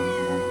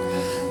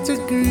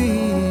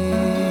degree,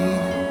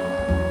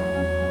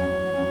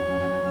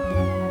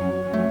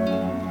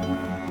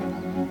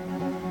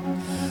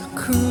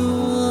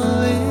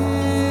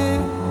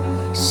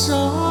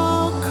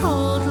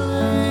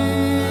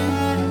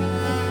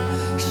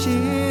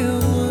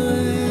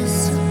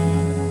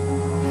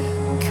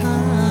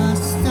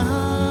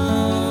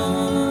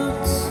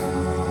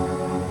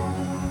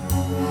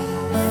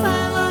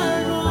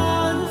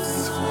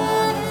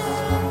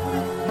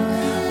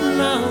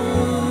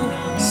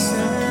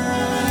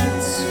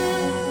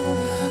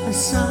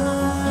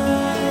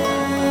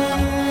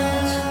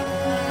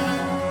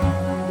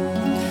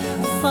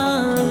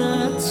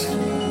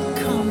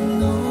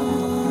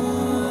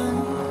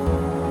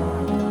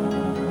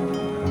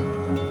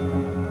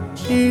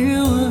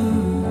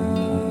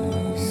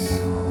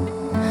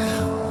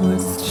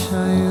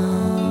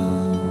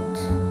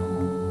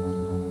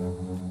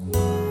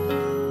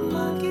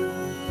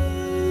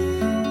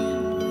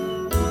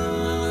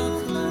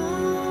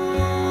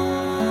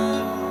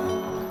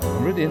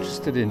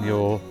 interested in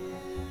your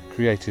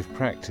creative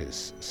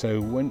practice.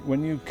 So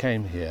when you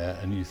came here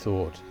and you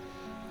thought,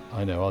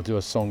 I know, I'll do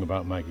a song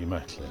about Maggie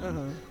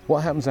Macklin. What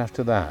happens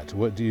after that?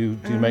 What do you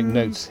make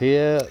notes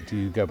here? Do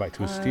you go back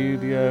to a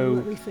studio?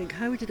 Let me think.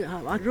 How did it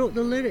happen? I wrote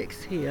the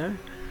lyrics here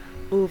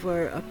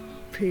over a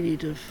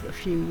period of a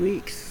few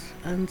weeks,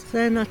 and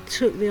then I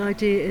took the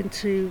idea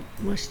into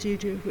my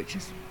studio, which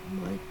is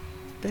my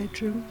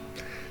bedroom.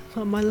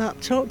 On my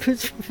laptop,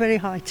 it's very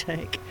high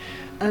tech,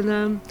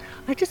 and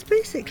I just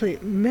basically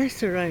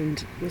mess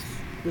around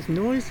with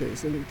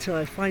noises until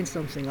I find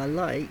something I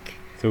like.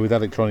 So with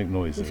electronic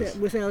noises?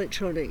 With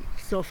electronic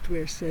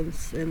software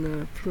synths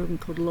in a program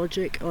called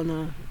Logic on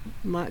a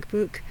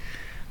MacBook.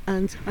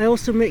 And I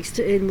also mixed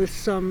it in with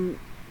some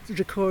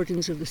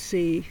recordings of the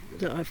sea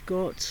that I've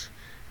got,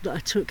 that I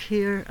took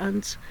here.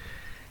 And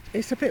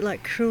it's a bit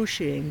like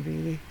crocheting,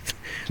 really,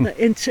 like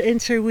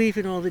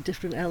interweaving all the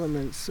different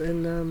elements.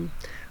 And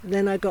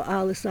then I got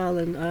Alice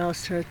Allen. I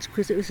asked her,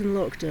 because it was in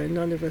lockdown,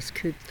 none of us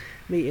could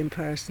meet in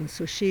person,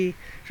 so she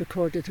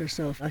recorded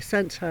herself. I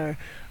sent her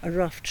a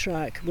rough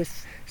track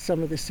with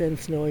some of the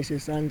synth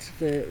noises and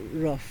the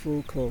rough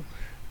vocal,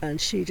 and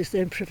she just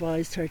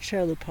improvised her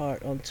cello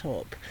part on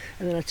top.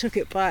 And then I took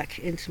it back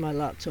into my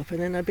laptop,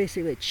 and then I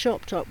basically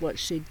chopped up what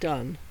she'd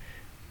done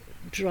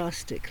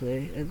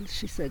drastically, and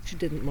she said she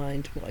didn't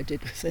mind what I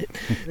did with it.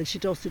 And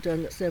she'd also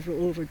done several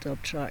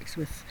overdub tracks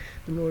with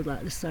the more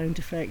like the sound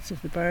effects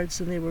of the birds,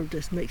 and they were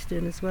just mixed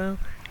in as well.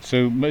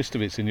 So most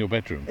of it's in your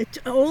bedroom?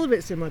 All of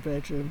it's in my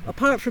bedroom,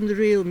 apart from the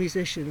real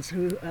musicians,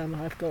 who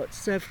I've got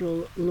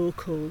several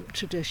local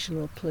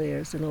traditional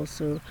players and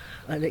also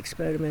an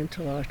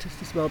experimental artist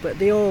as well, but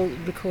they all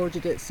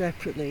recorded it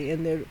separately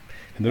in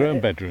their own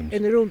bedrooms?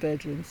 In their own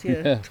bedrooms,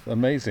 yeah. Yeah,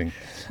 amazing.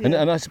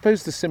 Yeah. And I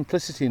suppose the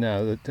simplicity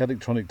now that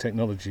electronic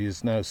technology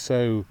is now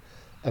so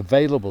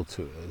available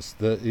to us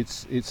that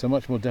it's a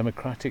much more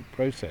democratic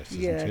process,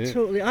 isn't it? Yeah,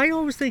 totally. I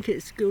always think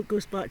it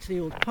goes back to the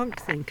old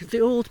punk thing, because the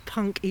old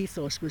punk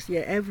ethos was,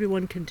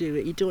 everyone can do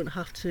it. You don't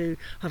have to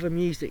have a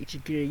music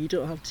degree. You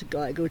don't have to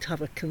go to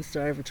have a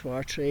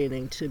conservatoire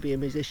training to be a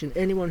musician.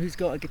 Anyone who's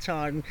got a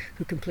guitar and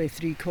who can play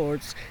 3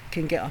 chords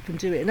can get up and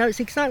do it. And now it's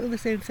exactly the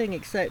same thing,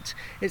 except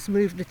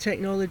the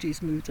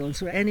technology's moved on.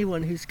 So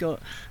anyone who's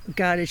got a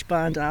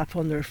GarageBand app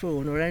on their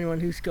phone, or anyone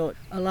who's got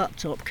a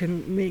laptop,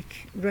 can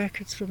make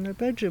records from their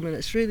bedroom, and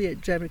it's really a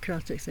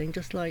democratic thing,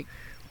 just like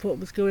what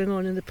was going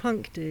on in the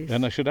punk days.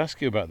 And I should ask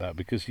you about that,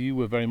 because you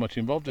were very much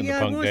involved in the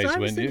punk days,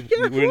 weren't you?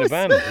 Yeah, you were in a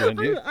band, weren't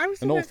you?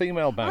 An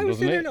all-female band,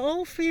 wasn't it? I was in an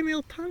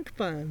all-female punk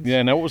band.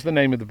 Yeah, now what was the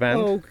name of the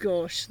band? Oh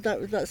gosh,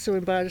 that's so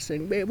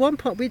embarrassing. At one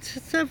point, we had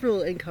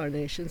several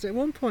incarnations. At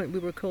one point we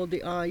were called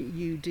the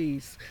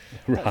IUDs.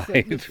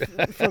 Right.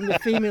 From the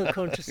female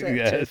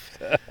contraceptive.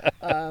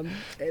 Yes.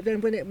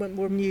 Then when it went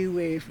more new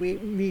wave, we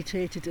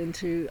mutated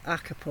into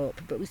Acapop,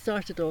 but we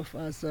started off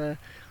as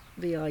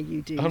the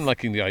IUDs. I'm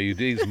liking the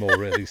IUDs more,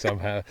 really,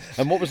 somehow.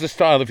 And what was the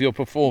style of your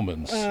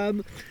performance?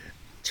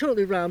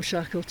 Totally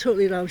ramshackle.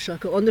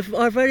 On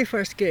our very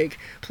first gig,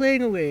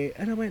 playing away,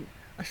 and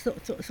I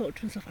thought to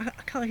myself, I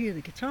can't hear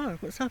the guitar.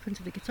 What's happened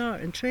to the guitar?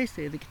 And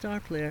Tracy, the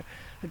guitar player,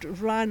 had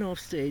ran off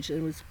stage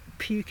and was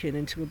puking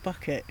into a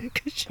bucket.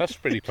 That's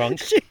pretty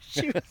punk.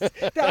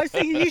 I was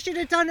thinking, you should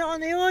have done it on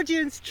the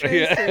audience,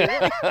 Tracy.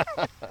 Yeah.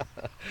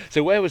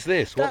 So where was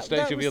this? What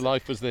stage of your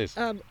life was this?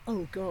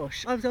 Oh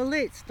gosh, I was a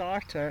late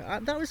starter.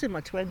 That was in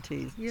my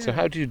 20s. Yeah. So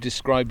how do you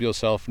describe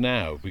yourself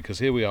now? Because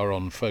here we are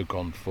on Folk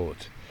on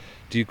Foot.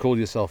 Do you call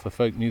yourself a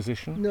folk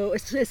musician? No,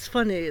 it's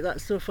funny.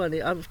 That's so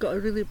funny. I've got a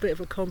really bit of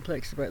a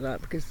complex about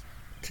that, because,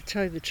 to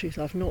tell you the truth,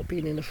 I've not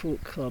been in a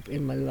folk club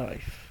in my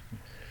life.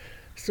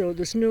 So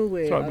there's no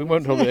way. Sorry, we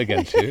won't hold it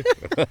against you.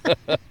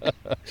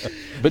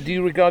 But do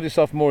you regard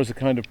yourself more as a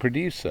kind of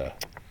producer?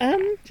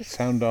 Just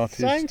sound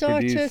artist,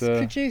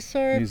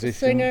 producer, musician.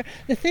 Singer.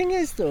 The thing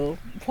is, though,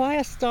 why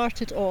I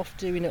started off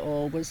doing it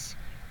all was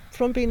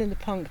from being in the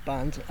punk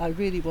band. I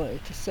really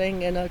wanted to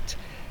sing, and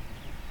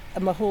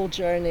my whole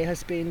journey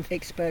has been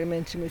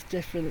experimenting with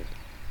different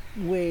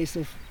ways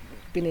of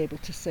being able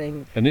to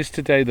sing. And is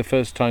today the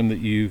first time that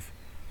you've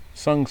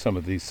sung some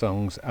of these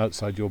songs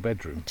outside your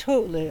bedroom?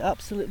 Totally,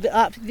 absolutely.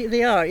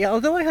 They are, yeah.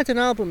 Although I had an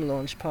album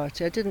launch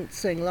party, I didn't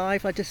sing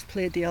live. I just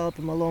played the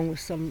album along with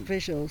some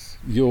visuals.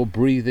 You're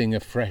breathing a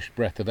fresh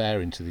breath of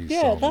air into these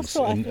songs.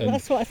 Yeah,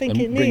 that's what I think it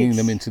needs. And bringing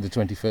them into the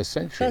 21st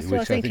century, that's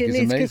which I think is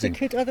amazing.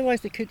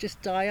 Otherwise they could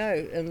just die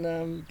out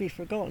and be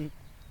forgotten.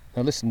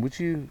 Now listen, would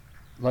you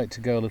like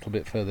to go a little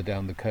bit further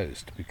down the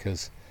coast?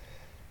 Because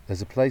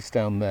there's a place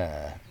down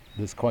there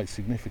that's quite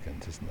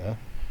significant, isn't there?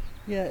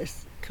 Yeah,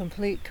 it's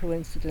complete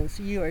coincidence.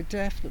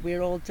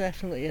 We're all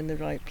definitely in the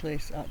right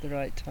place at the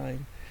right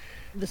time.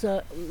 There's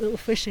a little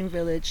fishing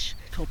village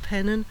called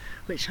Paing,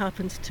 which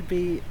happens to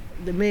be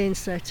the main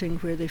setting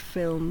where they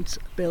filmed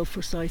Bill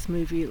Forsyth's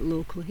movie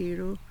Local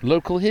Hero.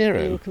 Local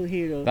Hero? Local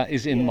Hero. That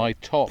is in my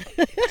top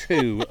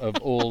 2 of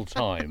all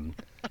time.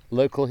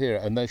 Local Hero,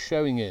 and they're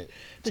showing it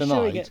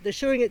tonight. They're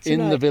showing it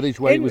tonight. In the village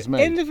where it was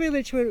made? In the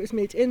village where it was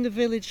made, in the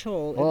village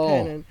hall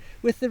in Paing,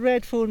 with the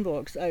red phone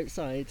box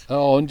outside.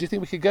 Oh, and do you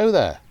think we could go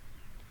there?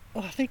 Oh,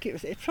 I think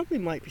it probably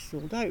might be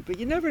sold out, but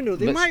you never know.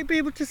 They Let's- might be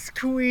able to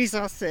squeeze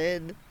us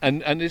in.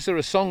 And is there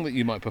a song that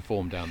you might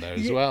perform down there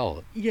as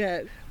well?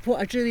 Yeah, what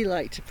I'd really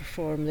like to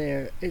perform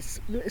there is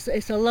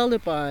it's a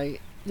lullaby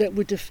that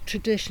would have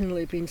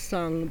traditionally been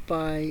sung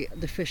by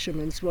the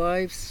fishermen's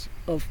wives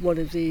of one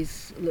of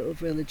these little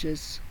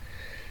villages.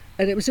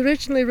 And it was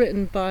originally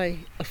written by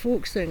a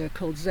folk singer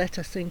called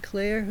Zetta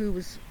Sinclair, who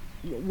was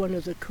one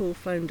of the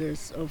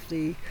co-founders of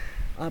the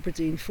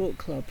Aberdeen Folk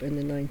Club in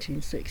the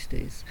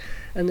 1960s.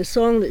 And the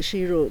song that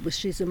she wrote was,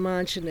 she's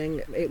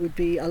imagining it would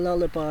be a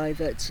lullaby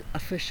that a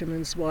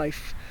fisherman's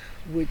wife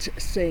would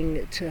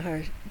sing to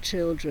her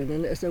children,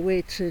 and as a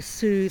way to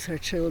soothe her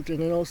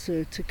children and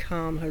also to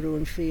calm her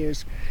own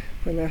fears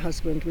when her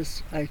husband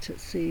was out at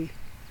sea.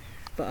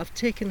 But I've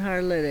taken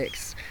her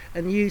lyrics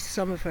and used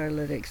some of her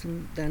lyrics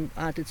and then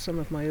added some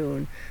of my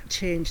own,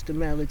 changed the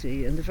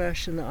melody, and the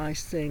version that I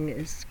sing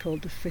is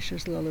called The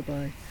Fisher's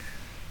Lullaby.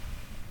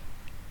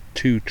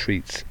 2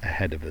 treats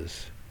ahead of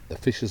us. The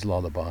Fisher's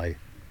Lullaby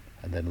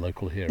and then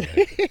Local Hero.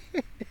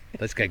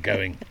 Let's get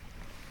going.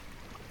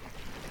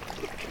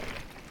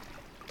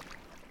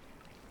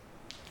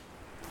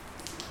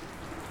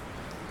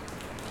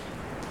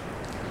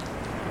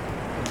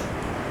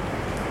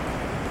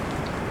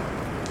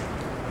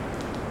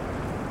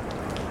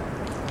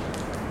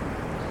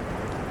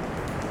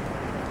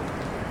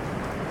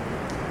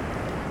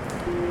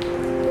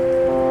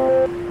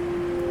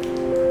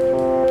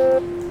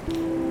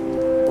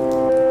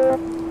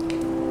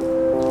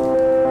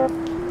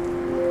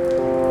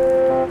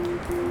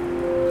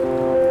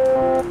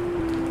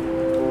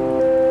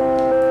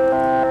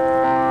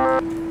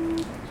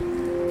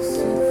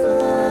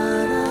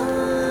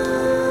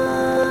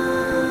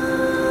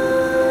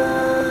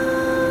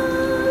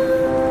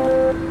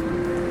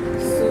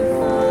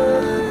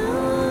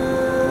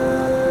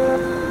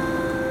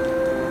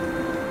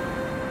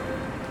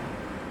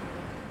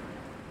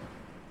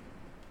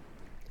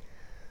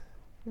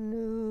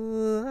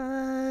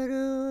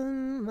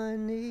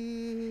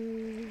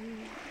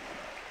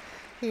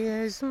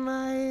 Here's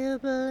my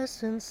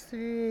blessings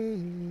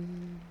 3,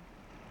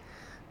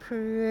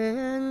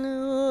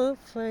 praying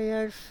for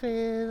your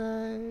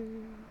father,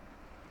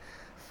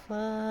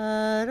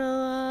 far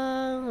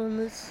on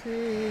the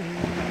sea.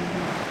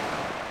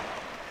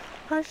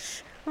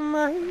 Hush,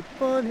 my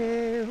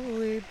bonny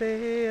wee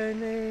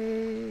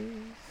bairnies,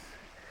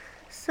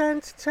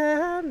 sent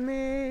to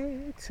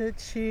me to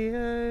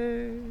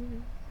cheer,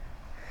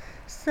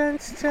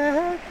 sent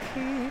to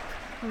keep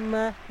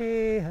my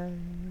heart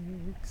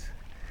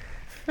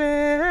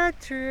fair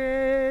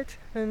dread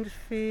and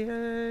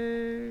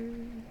fear,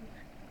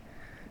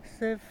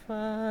 so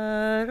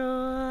far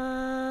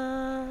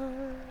away.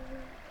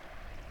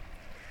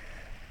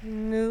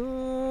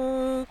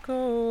 No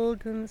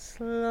golden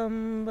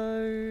slumbers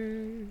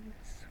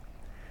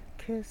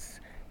kiss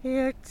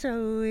your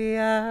doughy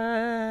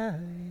eyes,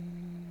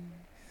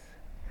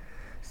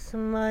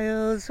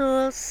 smiles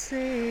will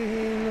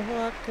sing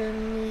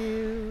walking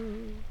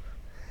you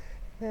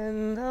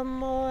in the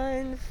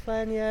morn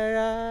from your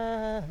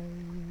eyes.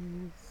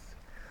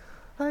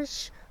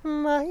 Hush,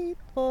 my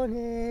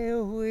bonny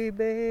wee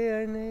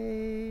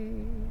bairnies,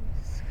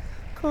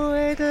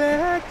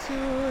 quietly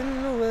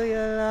tune will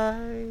you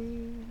lie?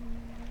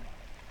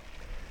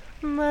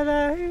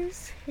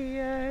 Mother's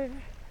here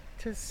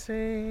to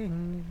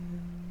sing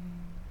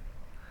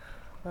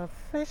a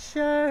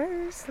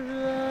fisher's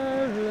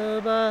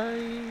lullaby,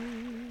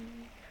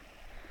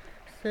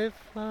 so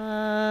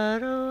far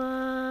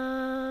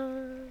away,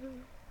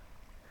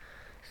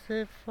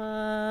 so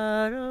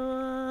far away.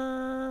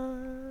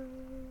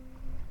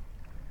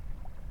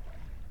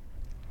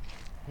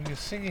 Well, you're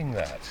singing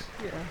that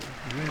Yeah,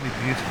 really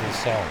beautiful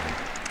song,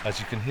 as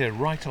you can hear,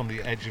 right on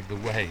the edge of the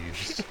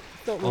waves.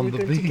 thought we On were the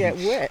going to get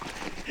beach. wet.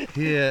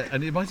 Here,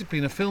 and it might have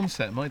been a film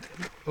set.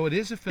 Oh, it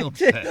is a film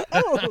set.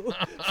 Oh,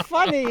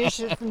 funny you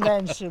should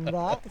mention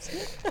that.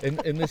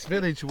 in this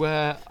village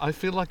where I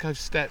feel like I've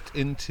stepped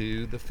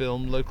into the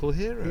film Local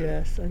Hero.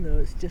 Yes, I know.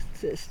 It's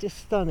just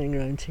stunning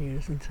around here,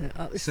 isn't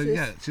it? So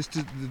yeah, just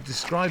to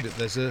describe it,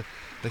 there's a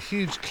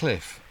huge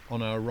cliff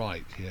on our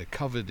right here,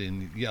 covered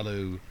in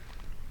yellow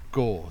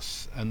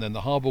gorse, and then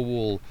the harbour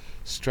wall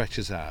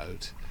stretches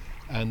out,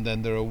 and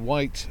then there are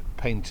white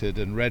painted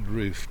and red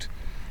roofed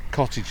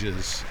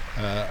cottages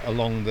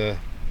along the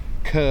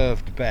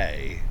curved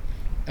bay.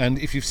 And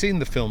if you've seen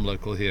the film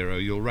Local Hero,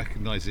 you'll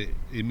recognise it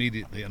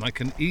immediately. And I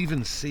can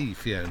even see,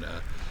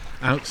 Fiona,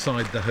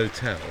 outside the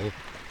hotel,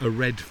 a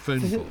red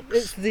phone box.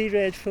 It's the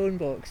red phone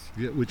box.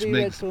 Yeah, which the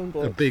red makes phone a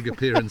box. big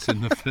appearance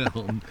in the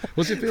film.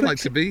 What's it feel like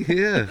to be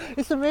here?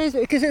 It's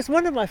amazing because it's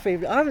one of my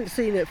favourite. I haven't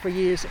seen it for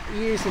years and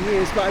years,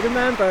 but I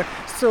remember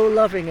so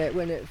loving it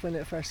when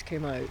it first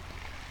came out.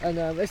 And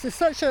it's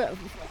such an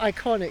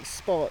iconic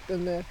spot,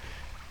 and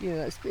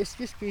it's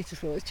just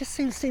beautiful. It just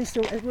seems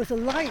to, with the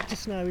light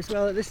just now as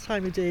well at this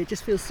time of day, it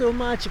just feels so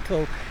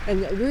magical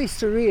and really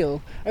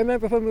surreal. I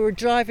remember when we were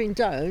driving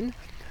down,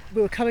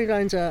 we were coming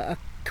around a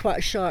quite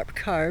a sharp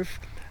curve,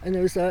 and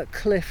there was a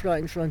cliff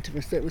right in front of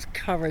us that was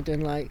covered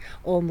in like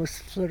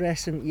almost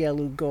fluorescent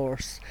yellow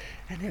gorse,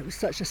 and it was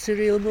such a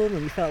surreal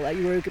moment. You felt like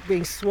you were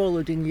being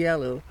swallowed in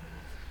yellow.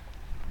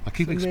 I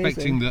keep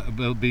expecting that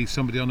there'll be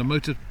somebody on a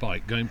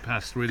motorbike going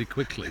past really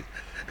quickly,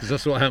 because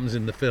that's what happens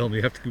in the film.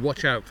 You have to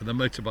watch out for the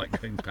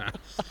motorbike going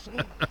past.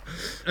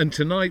 And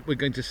tonight we're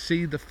going to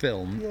see the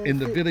film in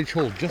the village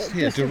hall, just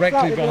here,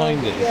 directly behind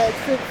us. Yeah,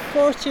 it's the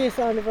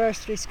 40th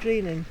anniversary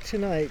screening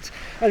tonight,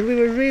 and we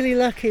were really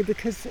lucky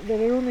because there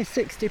were only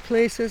 60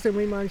 places and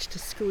we managed to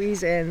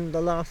squeeze in the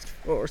last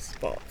 4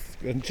 spots.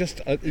 And just,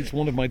 it's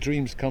one of my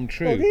dreams come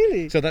true. Oh,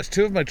 really? So that's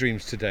 2 of my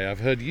dreams today. I've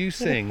heard you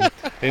sing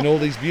in all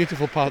these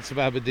beautiful parts of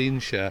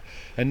Aberdeenshire,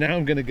 and now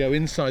I'm going to go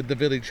inside the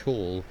village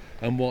hall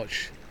and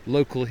watch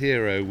Local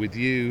Hero with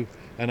you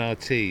and our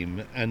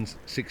team and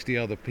 60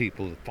 other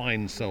people,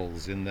 fine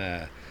souls in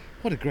there.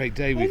 What a great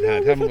day we've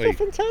had, haven't we? We've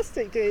had a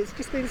fantastic day. It's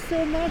just been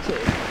so magic.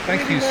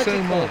 Thank really you so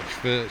magical. much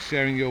for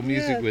sharing your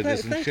music with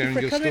us and thank sharing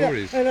you your for coming up.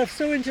 stories. And I've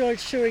so enjoyed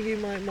showing you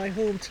my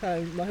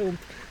hometown, my home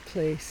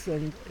place,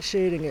 and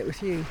sharing it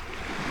with you.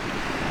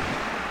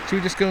 Should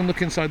we just go and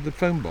look inside the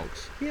phone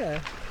box?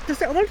 Yeah. I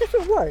wonder if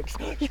it works.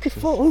 You could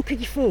open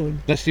your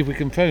phone. Let's see if we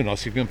can phone. I'll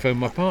see if we can phone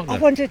my partner. I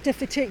wondered if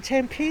they take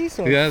 10p's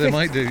or... Yeah, they 50.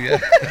 might do, yeah.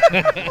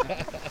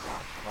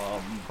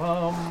 Bum,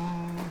 bum,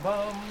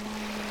 bum.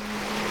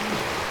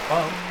 Bum,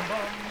 bum,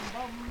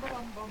 bum,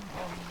 bum, bum, bum.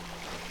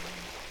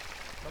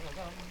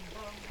 Ba-da-dum,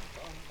 bum,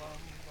 bum, bum,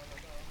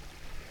 ba-da-dum.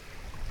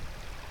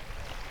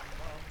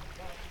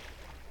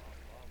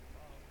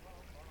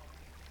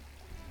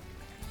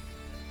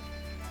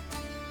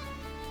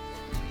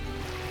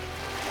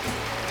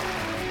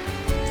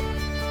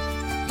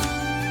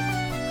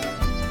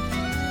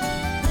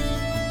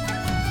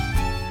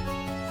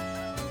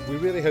 We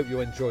really hope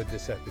you enjoyed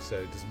this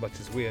episode as much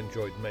as we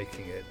enjoyed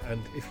making it,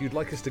 and if you'd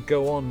like us to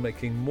go on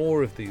making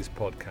more of these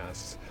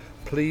podcasts,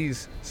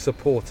 please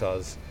support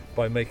us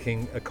by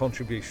making a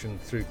contribution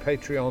through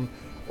Patreon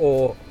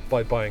or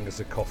by buying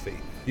us a coffee.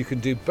 You can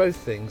do both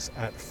things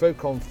at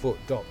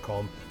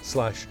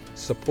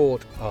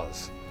folkonfoot.com/support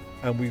us,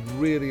 and we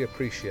really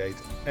appreciate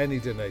any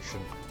donation,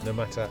 no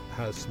matter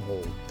how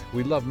small.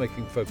 We love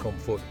making Folk on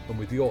Foot, and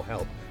with your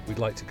help we'd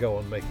like to go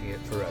on making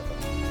it forever.